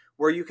majority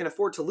where you can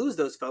afford to lose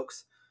those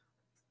folks,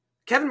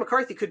 Kevin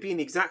McCarthy could be in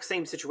the exact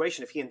same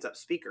situation if he ends up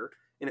speaker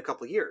in a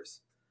couple of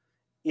years.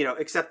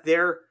 Except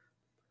their,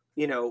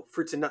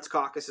 Fruits and Nuts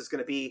Caucus is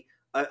going to be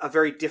a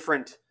very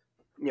different,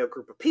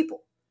 group of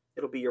people.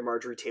 It'll be your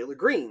Marjorie Taylor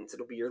Greenes.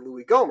 It'll be your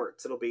Louis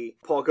Gohmerts. It'll be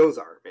Paul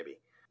Gosar, maybe.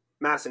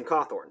 Madison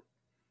Cawthorn,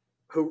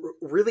 who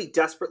really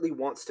desperately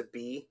wants to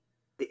be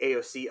the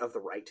AOC of the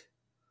right.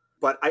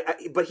 But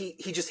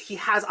he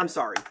has, I'm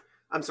sorry,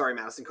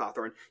 Madison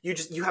Cawthorn.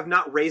 You have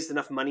not raised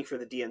enough money for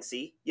the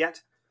DNC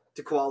yet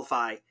to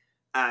qualify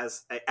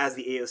as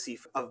the AOC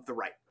of the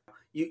right.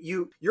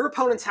 Your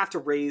opponents have to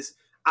raise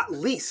at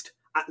least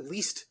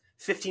 $15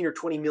 or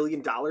 $20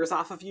 million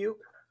off of you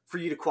for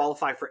you to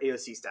qualify for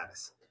AOC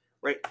status.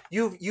 Right,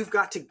 you've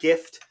got to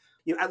gift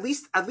at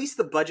least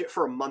the budget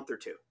for a month or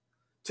two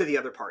to the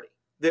other party.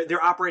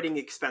 Their operating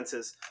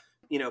expenses,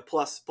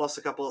 plus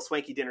a couple of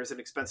swanky dinners at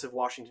an expensive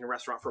Washington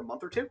restaurant for a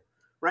month or two,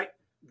 right?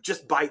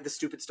 Just buy the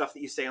stupid stuff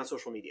that you say on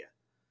social media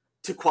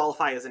to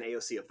qualify as an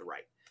AOC of the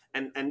right.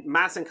 And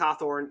Madison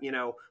Cawthorn,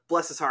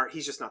 bless his heart,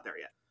 he's just not there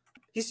yet.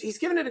 He's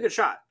given it a good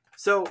shot.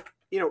 So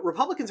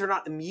Republicans are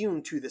not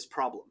immune to this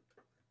problem.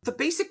 The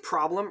basic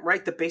problem,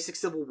 right? The basic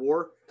civil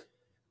war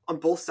on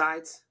both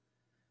sides.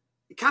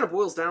 It kind of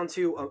boils down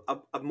to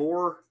a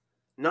more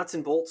nuts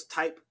and bolts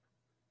type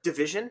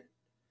division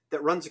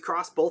that runs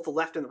across both the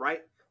left and the right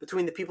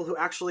between the people who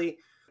actually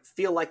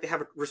feel like they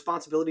have a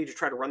responsibility to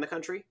try to run the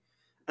country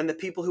and the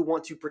people who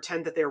want to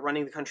pretend that they're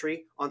running the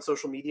country on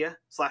social media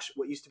 /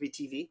 what used to be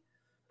TV.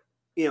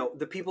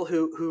 The people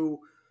who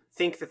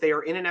think that they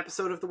are in an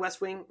episode of The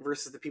West Wing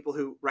versus the people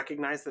who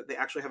recognize that they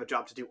actually have a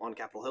job to do on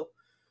Capitol Hill.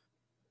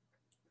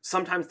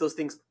 Sometimes those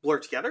things blur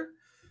together,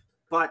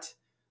 but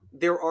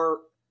there are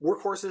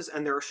workhorses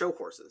and there are show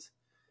horses.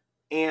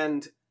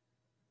 And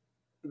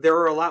there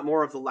are a lot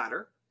more of the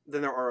latter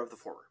than there are of the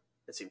former,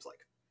 it seems like.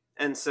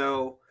 And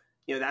so,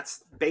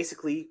 that's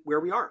basically where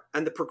we are.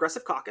 And the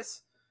Progressive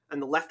Caucus and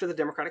the left of the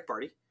Democratic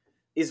Party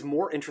is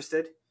more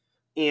interested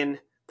in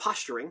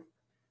posturing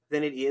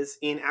than it is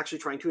in actually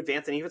trying to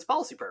advance any of its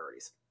policy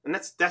priorities. And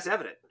that's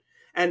evident.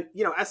 And,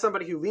 as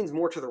somebody who leans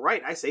more to the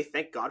right, I say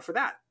thank God for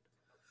that.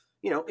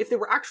 If they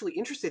were actually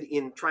interested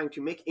in trying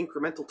to make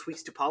incremental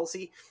tweaks to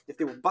policy, if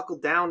they were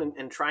buckled down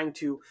and trying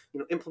to,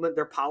 implement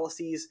their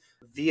policies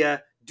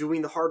via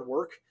doing the hard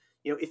work,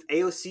 if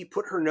AOC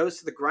put her nose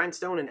to the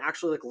grindstone and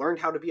actually learned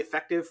how to be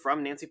effective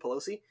from Nancy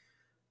Pelosi,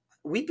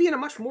 we'd be in a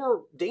much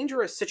more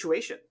dangerous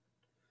situation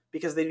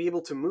because they'd be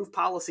able to move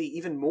policy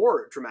even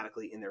more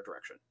dramatically in their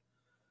direction.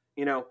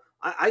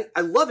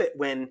 I love it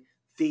when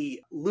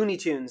the Looney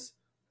Tunes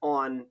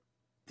on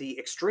the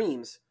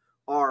extremes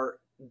are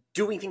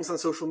doing things on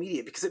social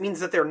media because it means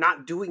that they're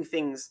not doing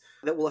things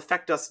that will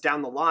affect us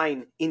down the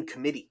line in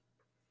committee.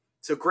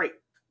 So great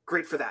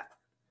for that.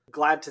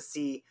 Glad to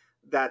see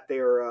that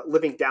they're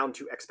living down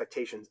to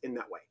expectations in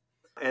that way,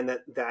 and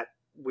that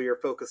we are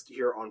focused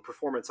here on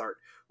performance art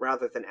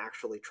rather than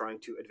actually trying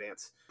to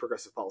advance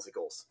progressive policy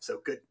goals.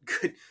 So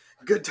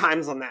good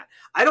times on that.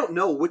 I don't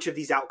know which of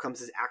these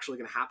outcomes is actually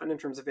going to happen in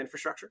terms of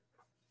infrastructure.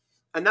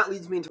 And that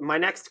leads me into my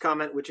next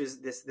comment, which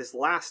is this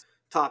last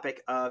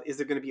topic of, is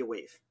there going to be a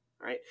wave?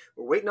 All right.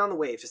 We're waiting on the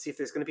wave to see if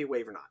there's going to be a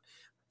wave or not.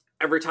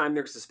 every time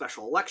there's a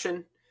special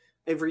election,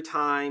 every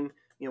time,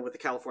 with the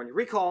California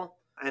recall,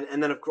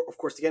 and then of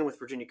course again with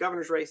Virginia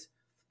governor's race,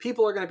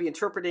 people are going to be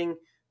interpreting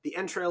the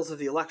entrails of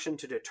the election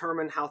to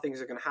determine how things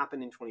are going to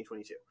happen in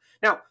 2022.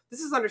 Now, this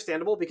is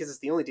understandable because it's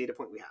the only data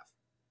point we have.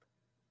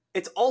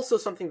 It's also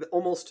something that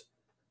almost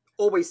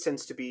always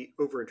tends to be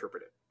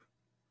overinterpreted.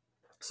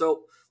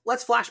 So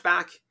let's flash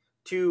back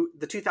to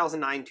the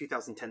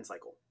 2009-2010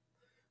 cycle.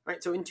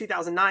 Right? So in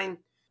 2009,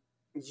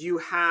 you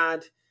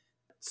had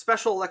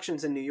special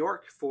elections in New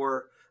York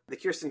for the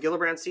Kirsten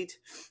Gillibrand seat,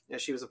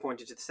 as she was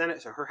appointed to the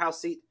Senate, so her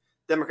House seat.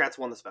 Democrats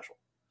won the special.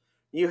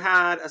 You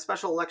had a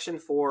special election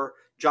for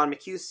John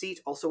McHugh's seat,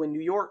 also in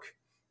New York.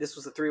 This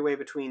was a three-way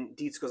between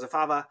Deeds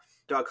Kozafava,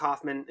 Doug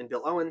Hoffman, and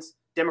Bill Owens.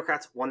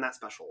 Democrats won that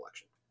special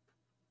election.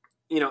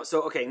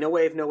 So, okay, no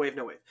wave.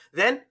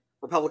 Then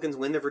Republicans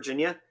win the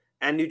Virginia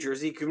and New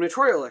Jersey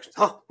gubernatorial elections.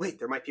 Oh, wait,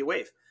 there might be a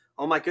wave.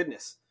 Oh, my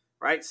goodness,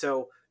 right?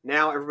 So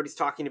now everybody's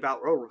talking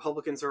about,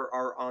 Republicans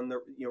are on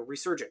the,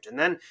 resurgent. And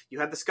then you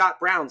had the Scott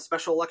Brown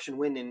special election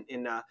win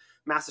in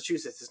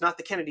Massachusetts. It's not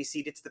the Kennedy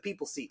seat, it's the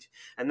people's seat.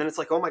 And then it's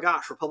like, oh my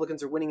gosh,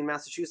 Republicans are winning in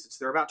Massachusetts.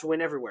 They're about to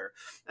win everywhere.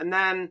 And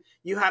then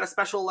you had a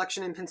special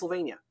election in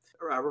Pennsylvania.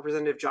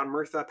 Representative John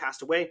Murtha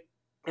passed away,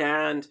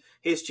 and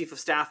his chief of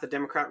staff, the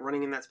Democrat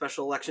running in that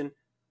special election,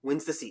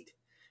 wins the seat.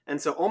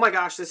 And so, oh my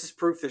gosh, this is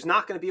proof there's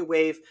not going to be a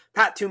wave.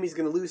 Pat Toomey's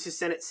going to lose his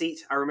Senate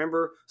seat. I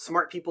remember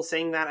smart people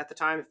saying that at the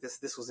time, if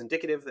this was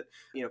indicative that,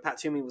 Pat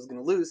Toomey was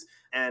going to lose.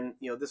 And,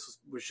 this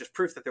was just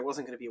proof that there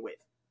wasn't going to be a wave.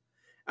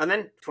 And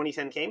then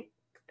 2010 came,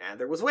 and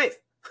there was a wave.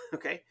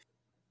 Okay.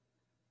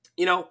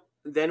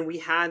 Then we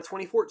had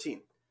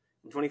 2014.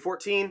 In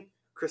 2014,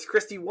 Chris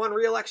Christie won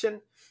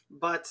re-election,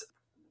 but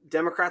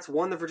Democrats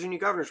won the Virginia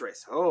governor's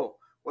race. Oh,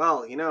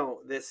 well,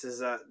 this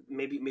is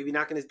maybe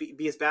not going to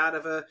be as bad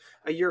of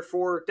a year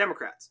for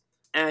Democrats.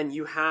 And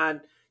you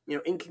had,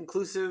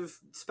 inconclusive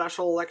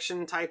special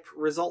election type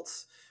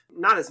results.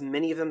 Not as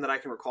many of them that I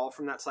can recall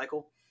from that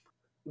cycle.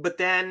 But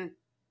then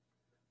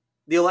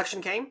the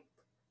election came,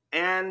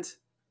 and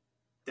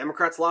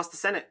Democrats lost the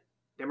Senate.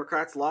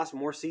 Democrats lost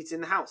more seats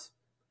in the House.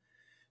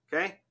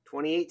 Okay,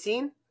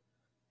 2018,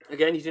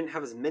 again, you didn't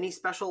have as many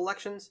special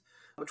elections,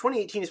 but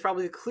 2018 is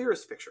probably the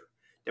clearest picture.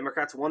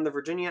 Democrats won the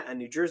Virginia and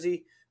New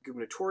Jersey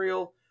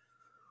gubernatorial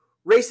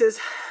races,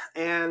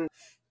 and,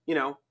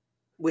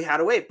 we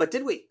had a wave. But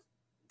did we?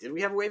 Did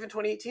we have a wave in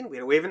 2018? We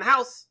had a wave in the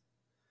House.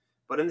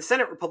 But in the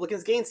Senate,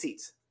 Republicans gained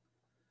seats,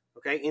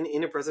 okay,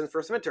 in a president's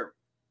first midterm.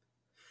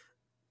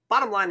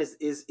 Bottom line is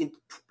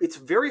it's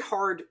very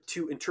hard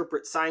to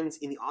interpret signs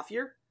in the off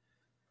year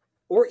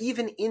or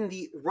even in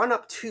the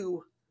run-up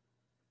to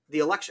the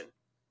election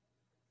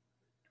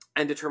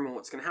and determine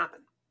what's going to happen.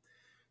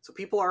 So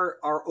people are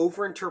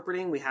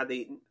over-interpreting. We had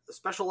the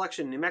special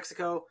election in New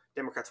Mexico.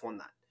 Democrats won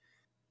that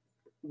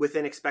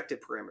within expected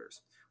parameters.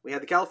 We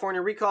had the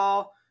California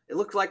recall. It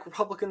looked like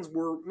Republicans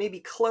were maybe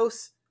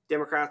close.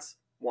 Democrats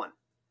won.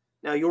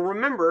 Now, you'll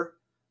remember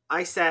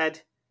I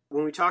said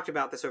when we talked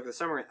about this over the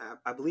summer,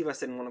 I believe I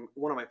said in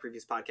one of my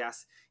previous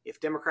podcasts, if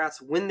Democrats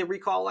win the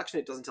recall election,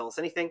 it doesn't tell us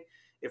anything.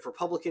 If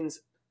Republicans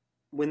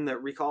win the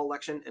recall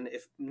election, and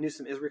if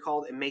Newsom is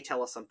recalled, it may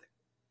tell us something.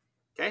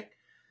 Okay?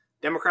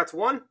 Democrats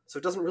won, so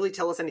it doesn't really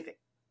tell us anything.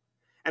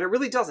 And it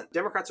really doesn't.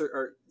 Democrats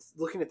are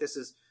looking at this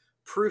as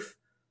proof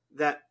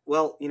that,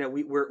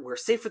 we're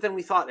safer than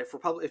we thought.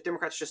 If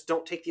Democrats just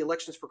don't take the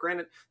elections for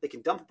granted, they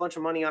can dump a bunch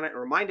of money on it and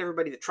remind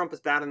everybody that Trump is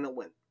bad and they'll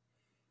win.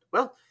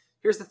 Well,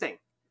 here's the thing.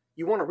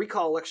 You want a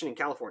recall election in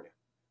California.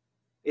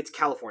 It's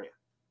California.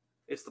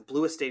 It's the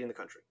bluest state in the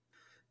country.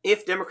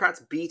 If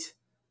Democrats beat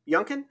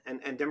Youngkin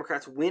and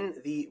Democrats win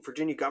the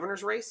Virginia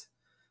governor's race,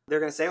 they're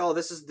going to say,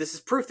 this is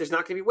proof there's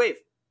not going to be a wave.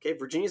 Okay,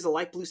 Virginia's a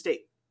light blue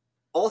state.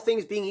 All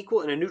things being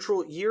equal, in a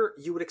neutral year,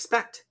 you would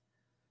expect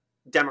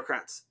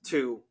Democrats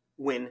to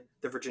win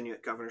the Virginia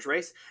governor's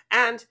race.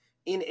 And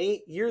in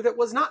a year that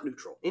was not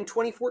neutral, in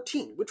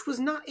 2014, which was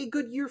not a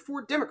good year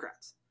for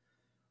Democrats,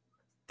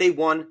 they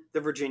won the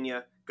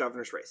Virginia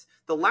governor's race.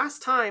 The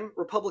last time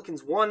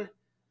Republicans won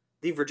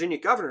the Virginia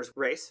governor's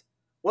race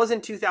was in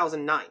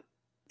 2009.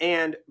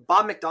 And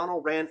Bob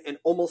McDonnell ran an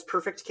almost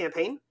perfect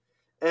campaign,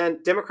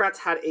 and Democrats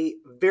had a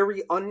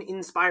very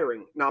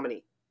uninspiring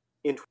nominee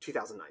in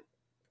 2009.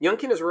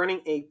 Youngkin is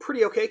running a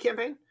pretty okay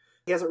campaign.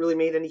 He hasn't really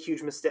made any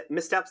huge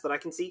missteps that I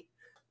can see,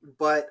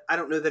 but I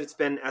don't know that it's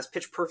been as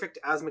pitch perfect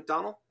as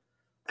McDonnell.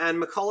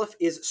 And McAuliffe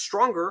is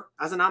stronger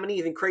as a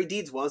nominee than Craig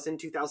Deeds was in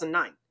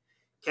 2009.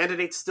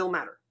 Candidates still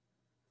matter.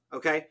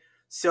 Okay?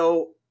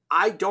 So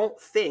I don't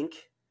think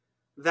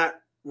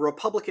that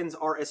Republicans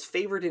are as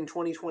favored in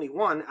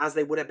 2021 as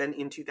they would have been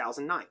in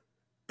 2009.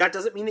 That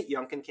doesn't mean that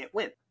Youngkin can't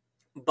win.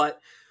 But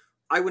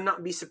I would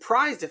not be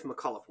surprised if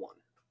McAuliffe won.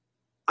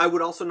 I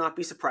would also not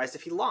be surprised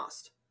if he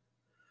lost.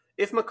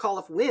 If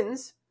McAuliffe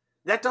wins,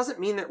 that doesn't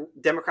mean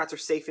that Democrats are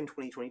safe in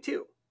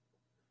 2022.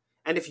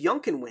 And if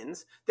Youngkin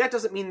wins, that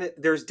doesn't mean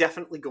that there's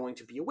definitely going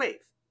to be a wave.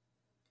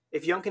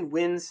 If Youngkin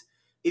wins,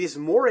 it is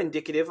more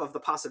indicative of the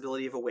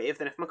possibility of a wave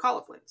than if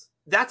McAuliffe wins.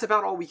 That's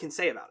about all we can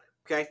say about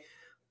it, okay?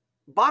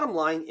 Bottom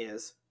line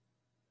is,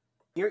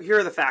 here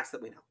are the facts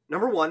that we know.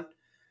 Number one,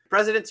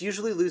 presidents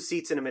usually lose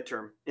seats in a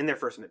midterm, in their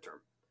first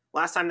midterm.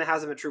 Last time that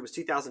hasn't been true was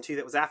 2002.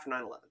 That was after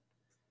 9/11.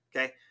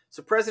 Okay,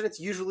 so presidents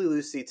usually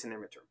lose seats in their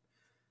midterm.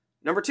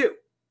 Number two,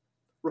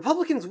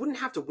 Republicans wouldn't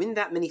have to win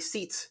that many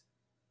seats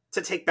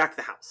to take back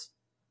the House.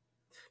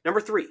 Number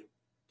three,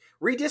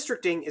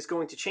 redistricting is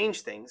going to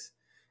change things,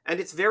 and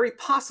it's very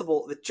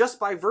possible that just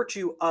by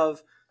virtue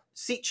of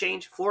seat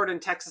change, Florida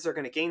and Texas are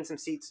going to gain some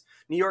seats.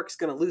 New York's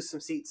going to lose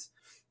some seats.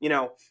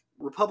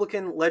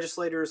 Republican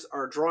legislators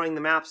are drawing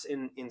the maps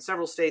in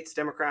several states,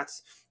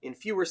 Democrats in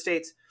fewer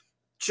states.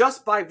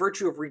 Just by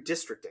virtue of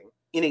redistricting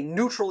in a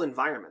neutral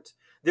environment,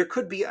 there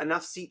could be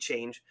enough seat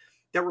change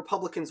that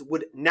Republicans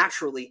would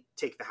naturally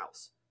take the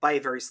House by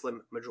a very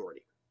slim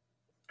majority.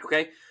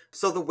 Okay,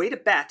 so the way to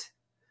bet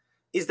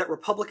is that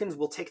Republicans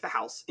will take the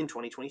House in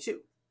 2022.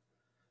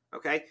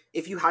 Okay,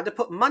 if you had to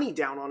put money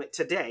down on it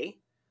today,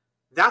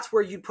 that's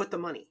where you'd put the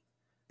money,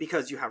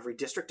 because you have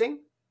redistricting,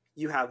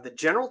 you have the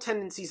general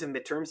tendencies of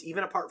midterms,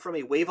 even apart from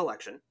a wave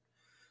election,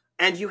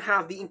 and you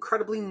have the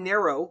incredibly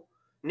narrow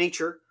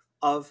nature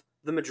of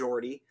the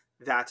majority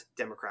that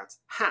Democrats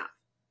have.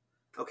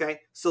 Okay,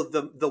 so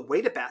the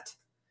way to bet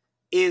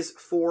is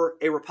for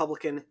a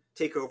Republican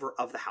takeover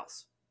of the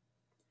House.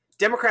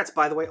 Democrats,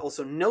 by the way,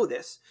 also know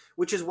this,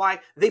 which is why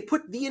they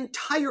put the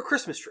entire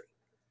Christmas tree,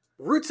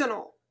 roots and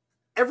all,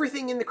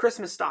 everything in the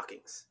Christmas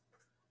stockings,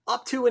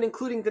 up to and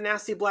including the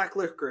nasty black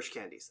licorice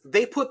candies.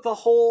 They put the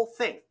whole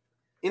thing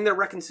in their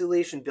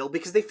reconciliation bill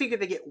because they figure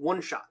they get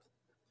one shot.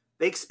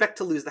 They expect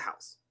to lose the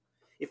House.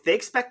 If they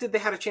expected they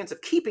had a chance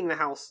of keeping the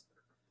House,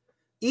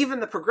 even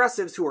the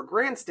progressives who are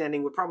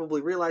grandstanding would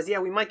probably realize, yeah,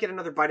 we might get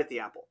another bite at the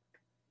apple.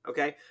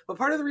 Okay? But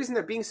part of the reason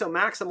they're being so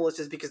maximalist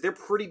is because they're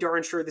pretty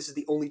darn sure this is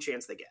the only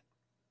chance they get.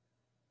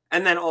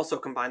 And then also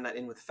combine that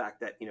in with the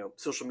fact that,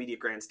 social media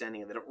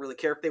grandstanding and they don't really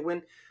care if they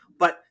win.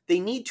 But they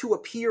need to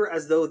appear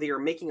as though they are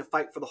making a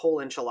fight for the whole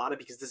enchilada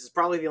because this is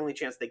probably the only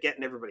chance they get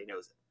and everybody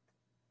knows it.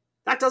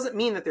 That doesn't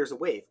mean that there's a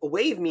wave. A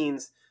wave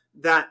means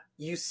that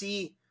you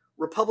see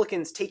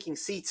Republicans taking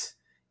seats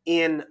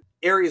in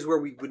areas where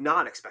we would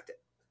not expect it.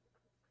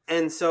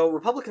 And so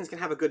Republicans can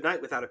have a good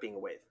night without it being a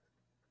wave.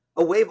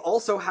 A wave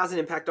also has an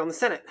impact on the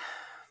Senate.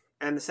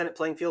 And the Senate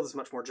playing field is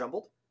much more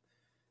jumbled.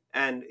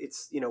 And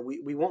it's,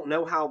 we won't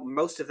know how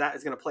most of that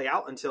is going to play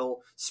out until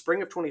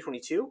spring of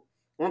 2022,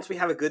 once we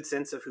have a good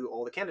sense of who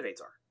all the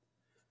candidates are.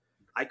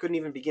 I couldn't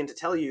even begin to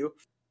tell you,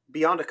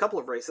 beyond a couple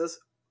of races,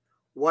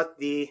 what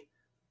the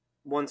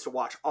ones to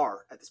watch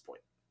are at this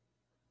point.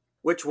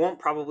 Which won't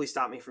probably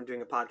stop me from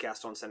doing a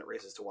podcast on Senate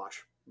races to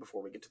watch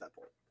before we get to that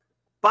point.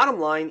 Bottom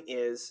line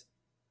is,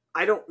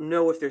 I don't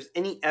know if there's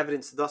any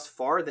evidence thus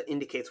far that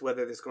indicates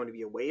whether there's going to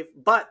be a wave,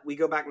 but we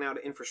go back now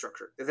to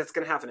infrastructure. That's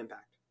going to have an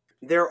impact.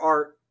 There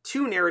are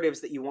two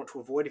narratives that you want to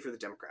avoid if you're the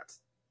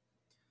Democrats.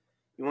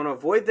 You want to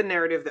avoid the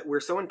narrative that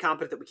we're so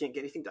incompetent that we can't get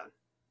anything done.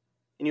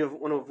 And you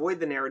want to avoid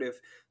the narrative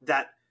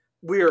that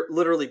we're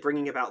literally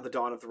bringing about the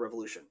dawn of the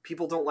revolution.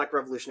 People don't like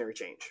revolutionary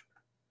change.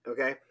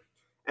 Okay?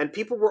 And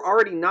people were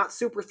already not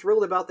super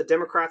thrilled about the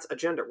Democrats'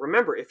 agenda.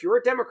 Remember, if you're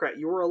a Democrat,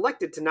 you were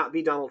elected to not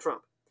be Donald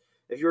Trump.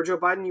 If you're Joe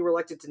Biden, you were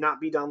elected to not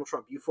be Donald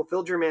Trump. You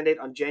fulfilled your mandate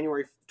on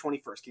January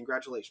 21st.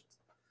 Congratulations.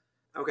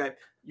 Okay?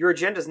 Your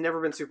agenda's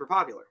never been super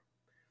popular.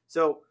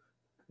 So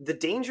the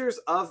dangers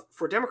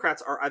for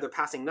Democrats are either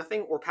passing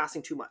nothing or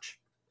passing too much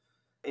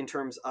in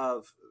terms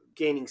of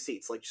gaining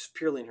seats, like just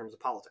purely in terms of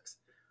politics.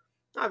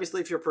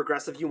 Obviously, if you're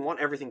progressive, you want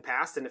everything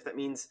passed, and if that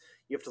means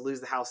you have to lose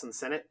the House and the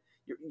Senate,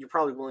 you're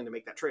probably willing to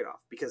make that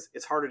trade-off because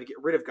it's harder to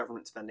get rid of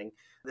government spending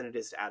than it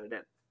is to add it in.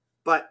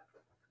 But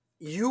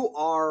you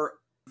are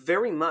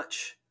very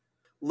much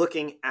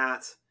looking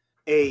at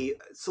a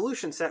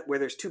solution set where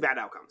there's two bad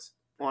outcomes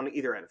on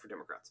either end for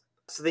Democrats.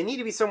 So they need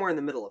to be somewhere in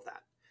the middle of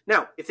that.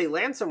 Now, if they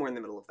land somewhere in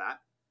the middle of that,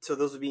 so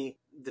those would be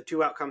the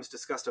two outcomes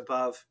discussed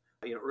above,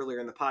 earlier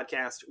in the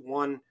podcast.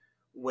 One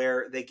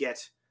where they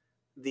get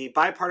the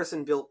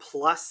bipartisan bill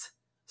plus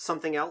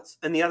something else,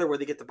 and the other where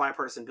they get the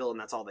bipartisan bill and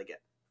that's all they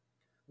get.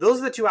 Those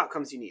are the two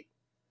outcomes you need.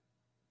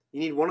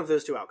 You need one of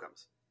those two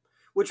outcomes,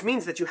 which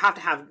means that you have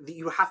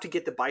to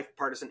get the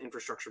bipartisan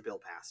infrastructure bill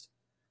passed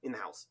in the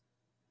House.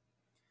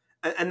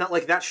 And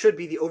that should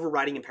be the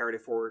overriding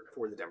imperative for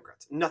the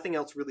Democrats. Nothing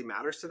else really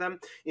matters to them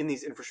in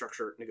these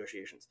infrastructure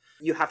negotiations.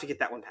 You have to get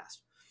that one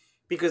passed.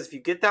 Because if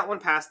you get that one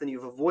passed, then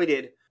you've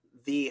avoided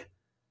the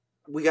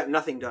we got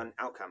nothing done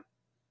outcome.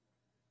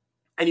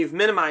 And you've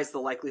minimized the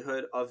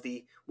likelihood of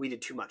the we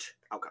did too much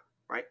outcome,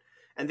 right?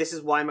 And this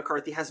is why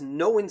McCarthy has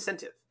no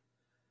incentive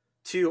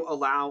to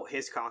allow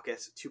his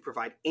caucus to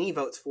provide any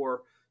votes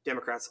for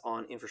Democrats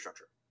on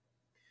infrastructure.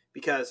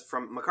 Because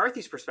from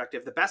McCarthy's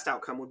perspective, the best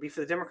outcome would be for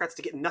the Democrats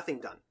to get nothing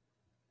done.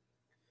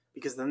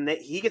 Because then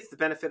he gets the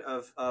benefit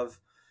of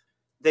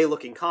they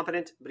look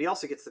incompetent, but he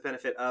also gets the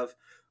benefit of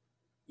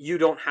you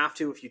don't have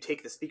to, if you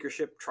take the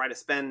speakership, try to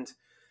spend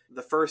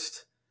the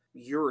first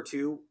year or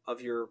two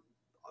of your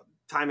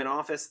time in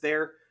office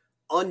there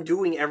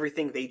undoing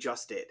everything they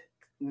just did,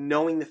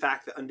 knowing the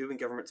fact that undoing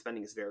government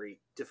spending is very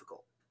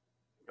difficult.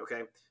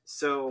 Okay?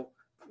 So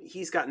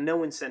he's got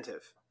no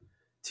incentive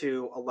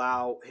to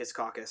allow his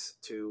caucus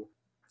to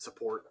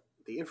support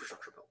the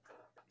infrastructure bill.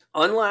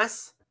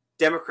 Unless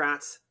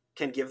Democrats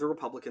can give the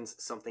Republicans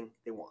something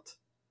they want.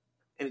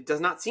 And it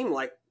does not seem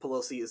like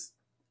Pelosi is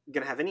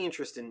going to have any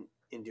interest in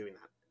doing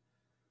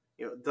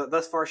that.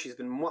 Thus far, she's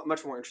been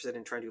much more interested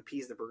in trying to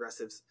appease the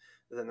progressives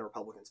than the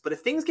Republicans. But if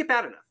things get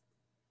bad enough,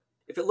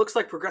 if it looks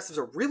like progressives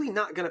are really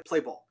not going to play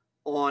ball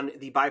on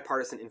the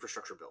bipartisan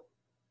infrastructure bill,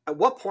 at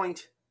what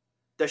point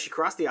does she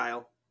cross the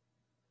aisle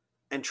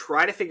and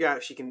try to figure out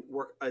if she can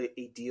work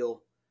a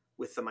deal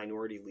with the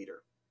minority leader?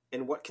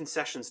 And what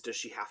concessions does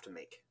she have to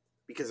make?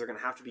 Because they're going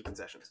to have to be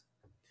concessions.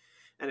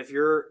 And if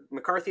you're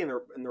McCarthy and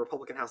the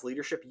Republican House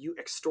leadership, you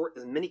extort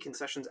as many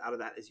concessions out of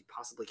that as you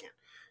possibly can.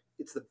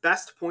 It's the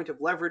best point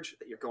of leverage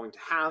that you're going to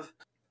have.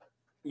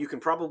 You can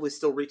probably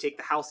still retake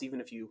the House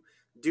even if you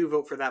do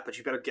vote for that, but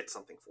you better get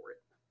something for it.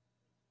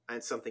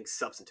 And something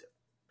substantive.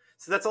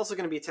 So that's also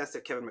going to be a test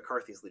of Kevin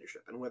McCarthy's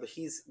leadership and whether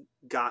he's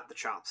got the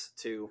chops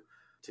to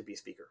be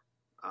Speaker.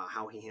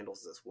 How he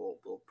handles this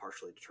will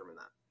partially determine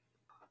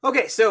that.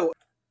 Okay, so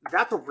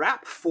that's a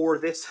wrap for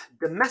this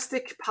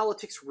domestic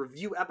politics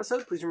review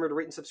episode. Please remember to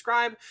rate and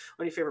subscribe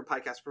on your favorite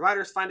podcast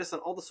providers. Find us on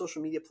all the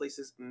social media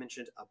places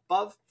mentioned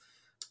above.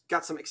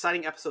 Got some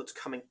exciting episodes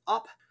coming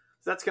up.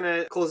 So that's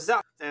going to close us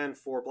out. And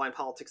for Blind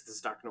Politics, this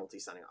is Dr. Nolte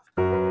signing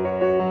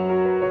off.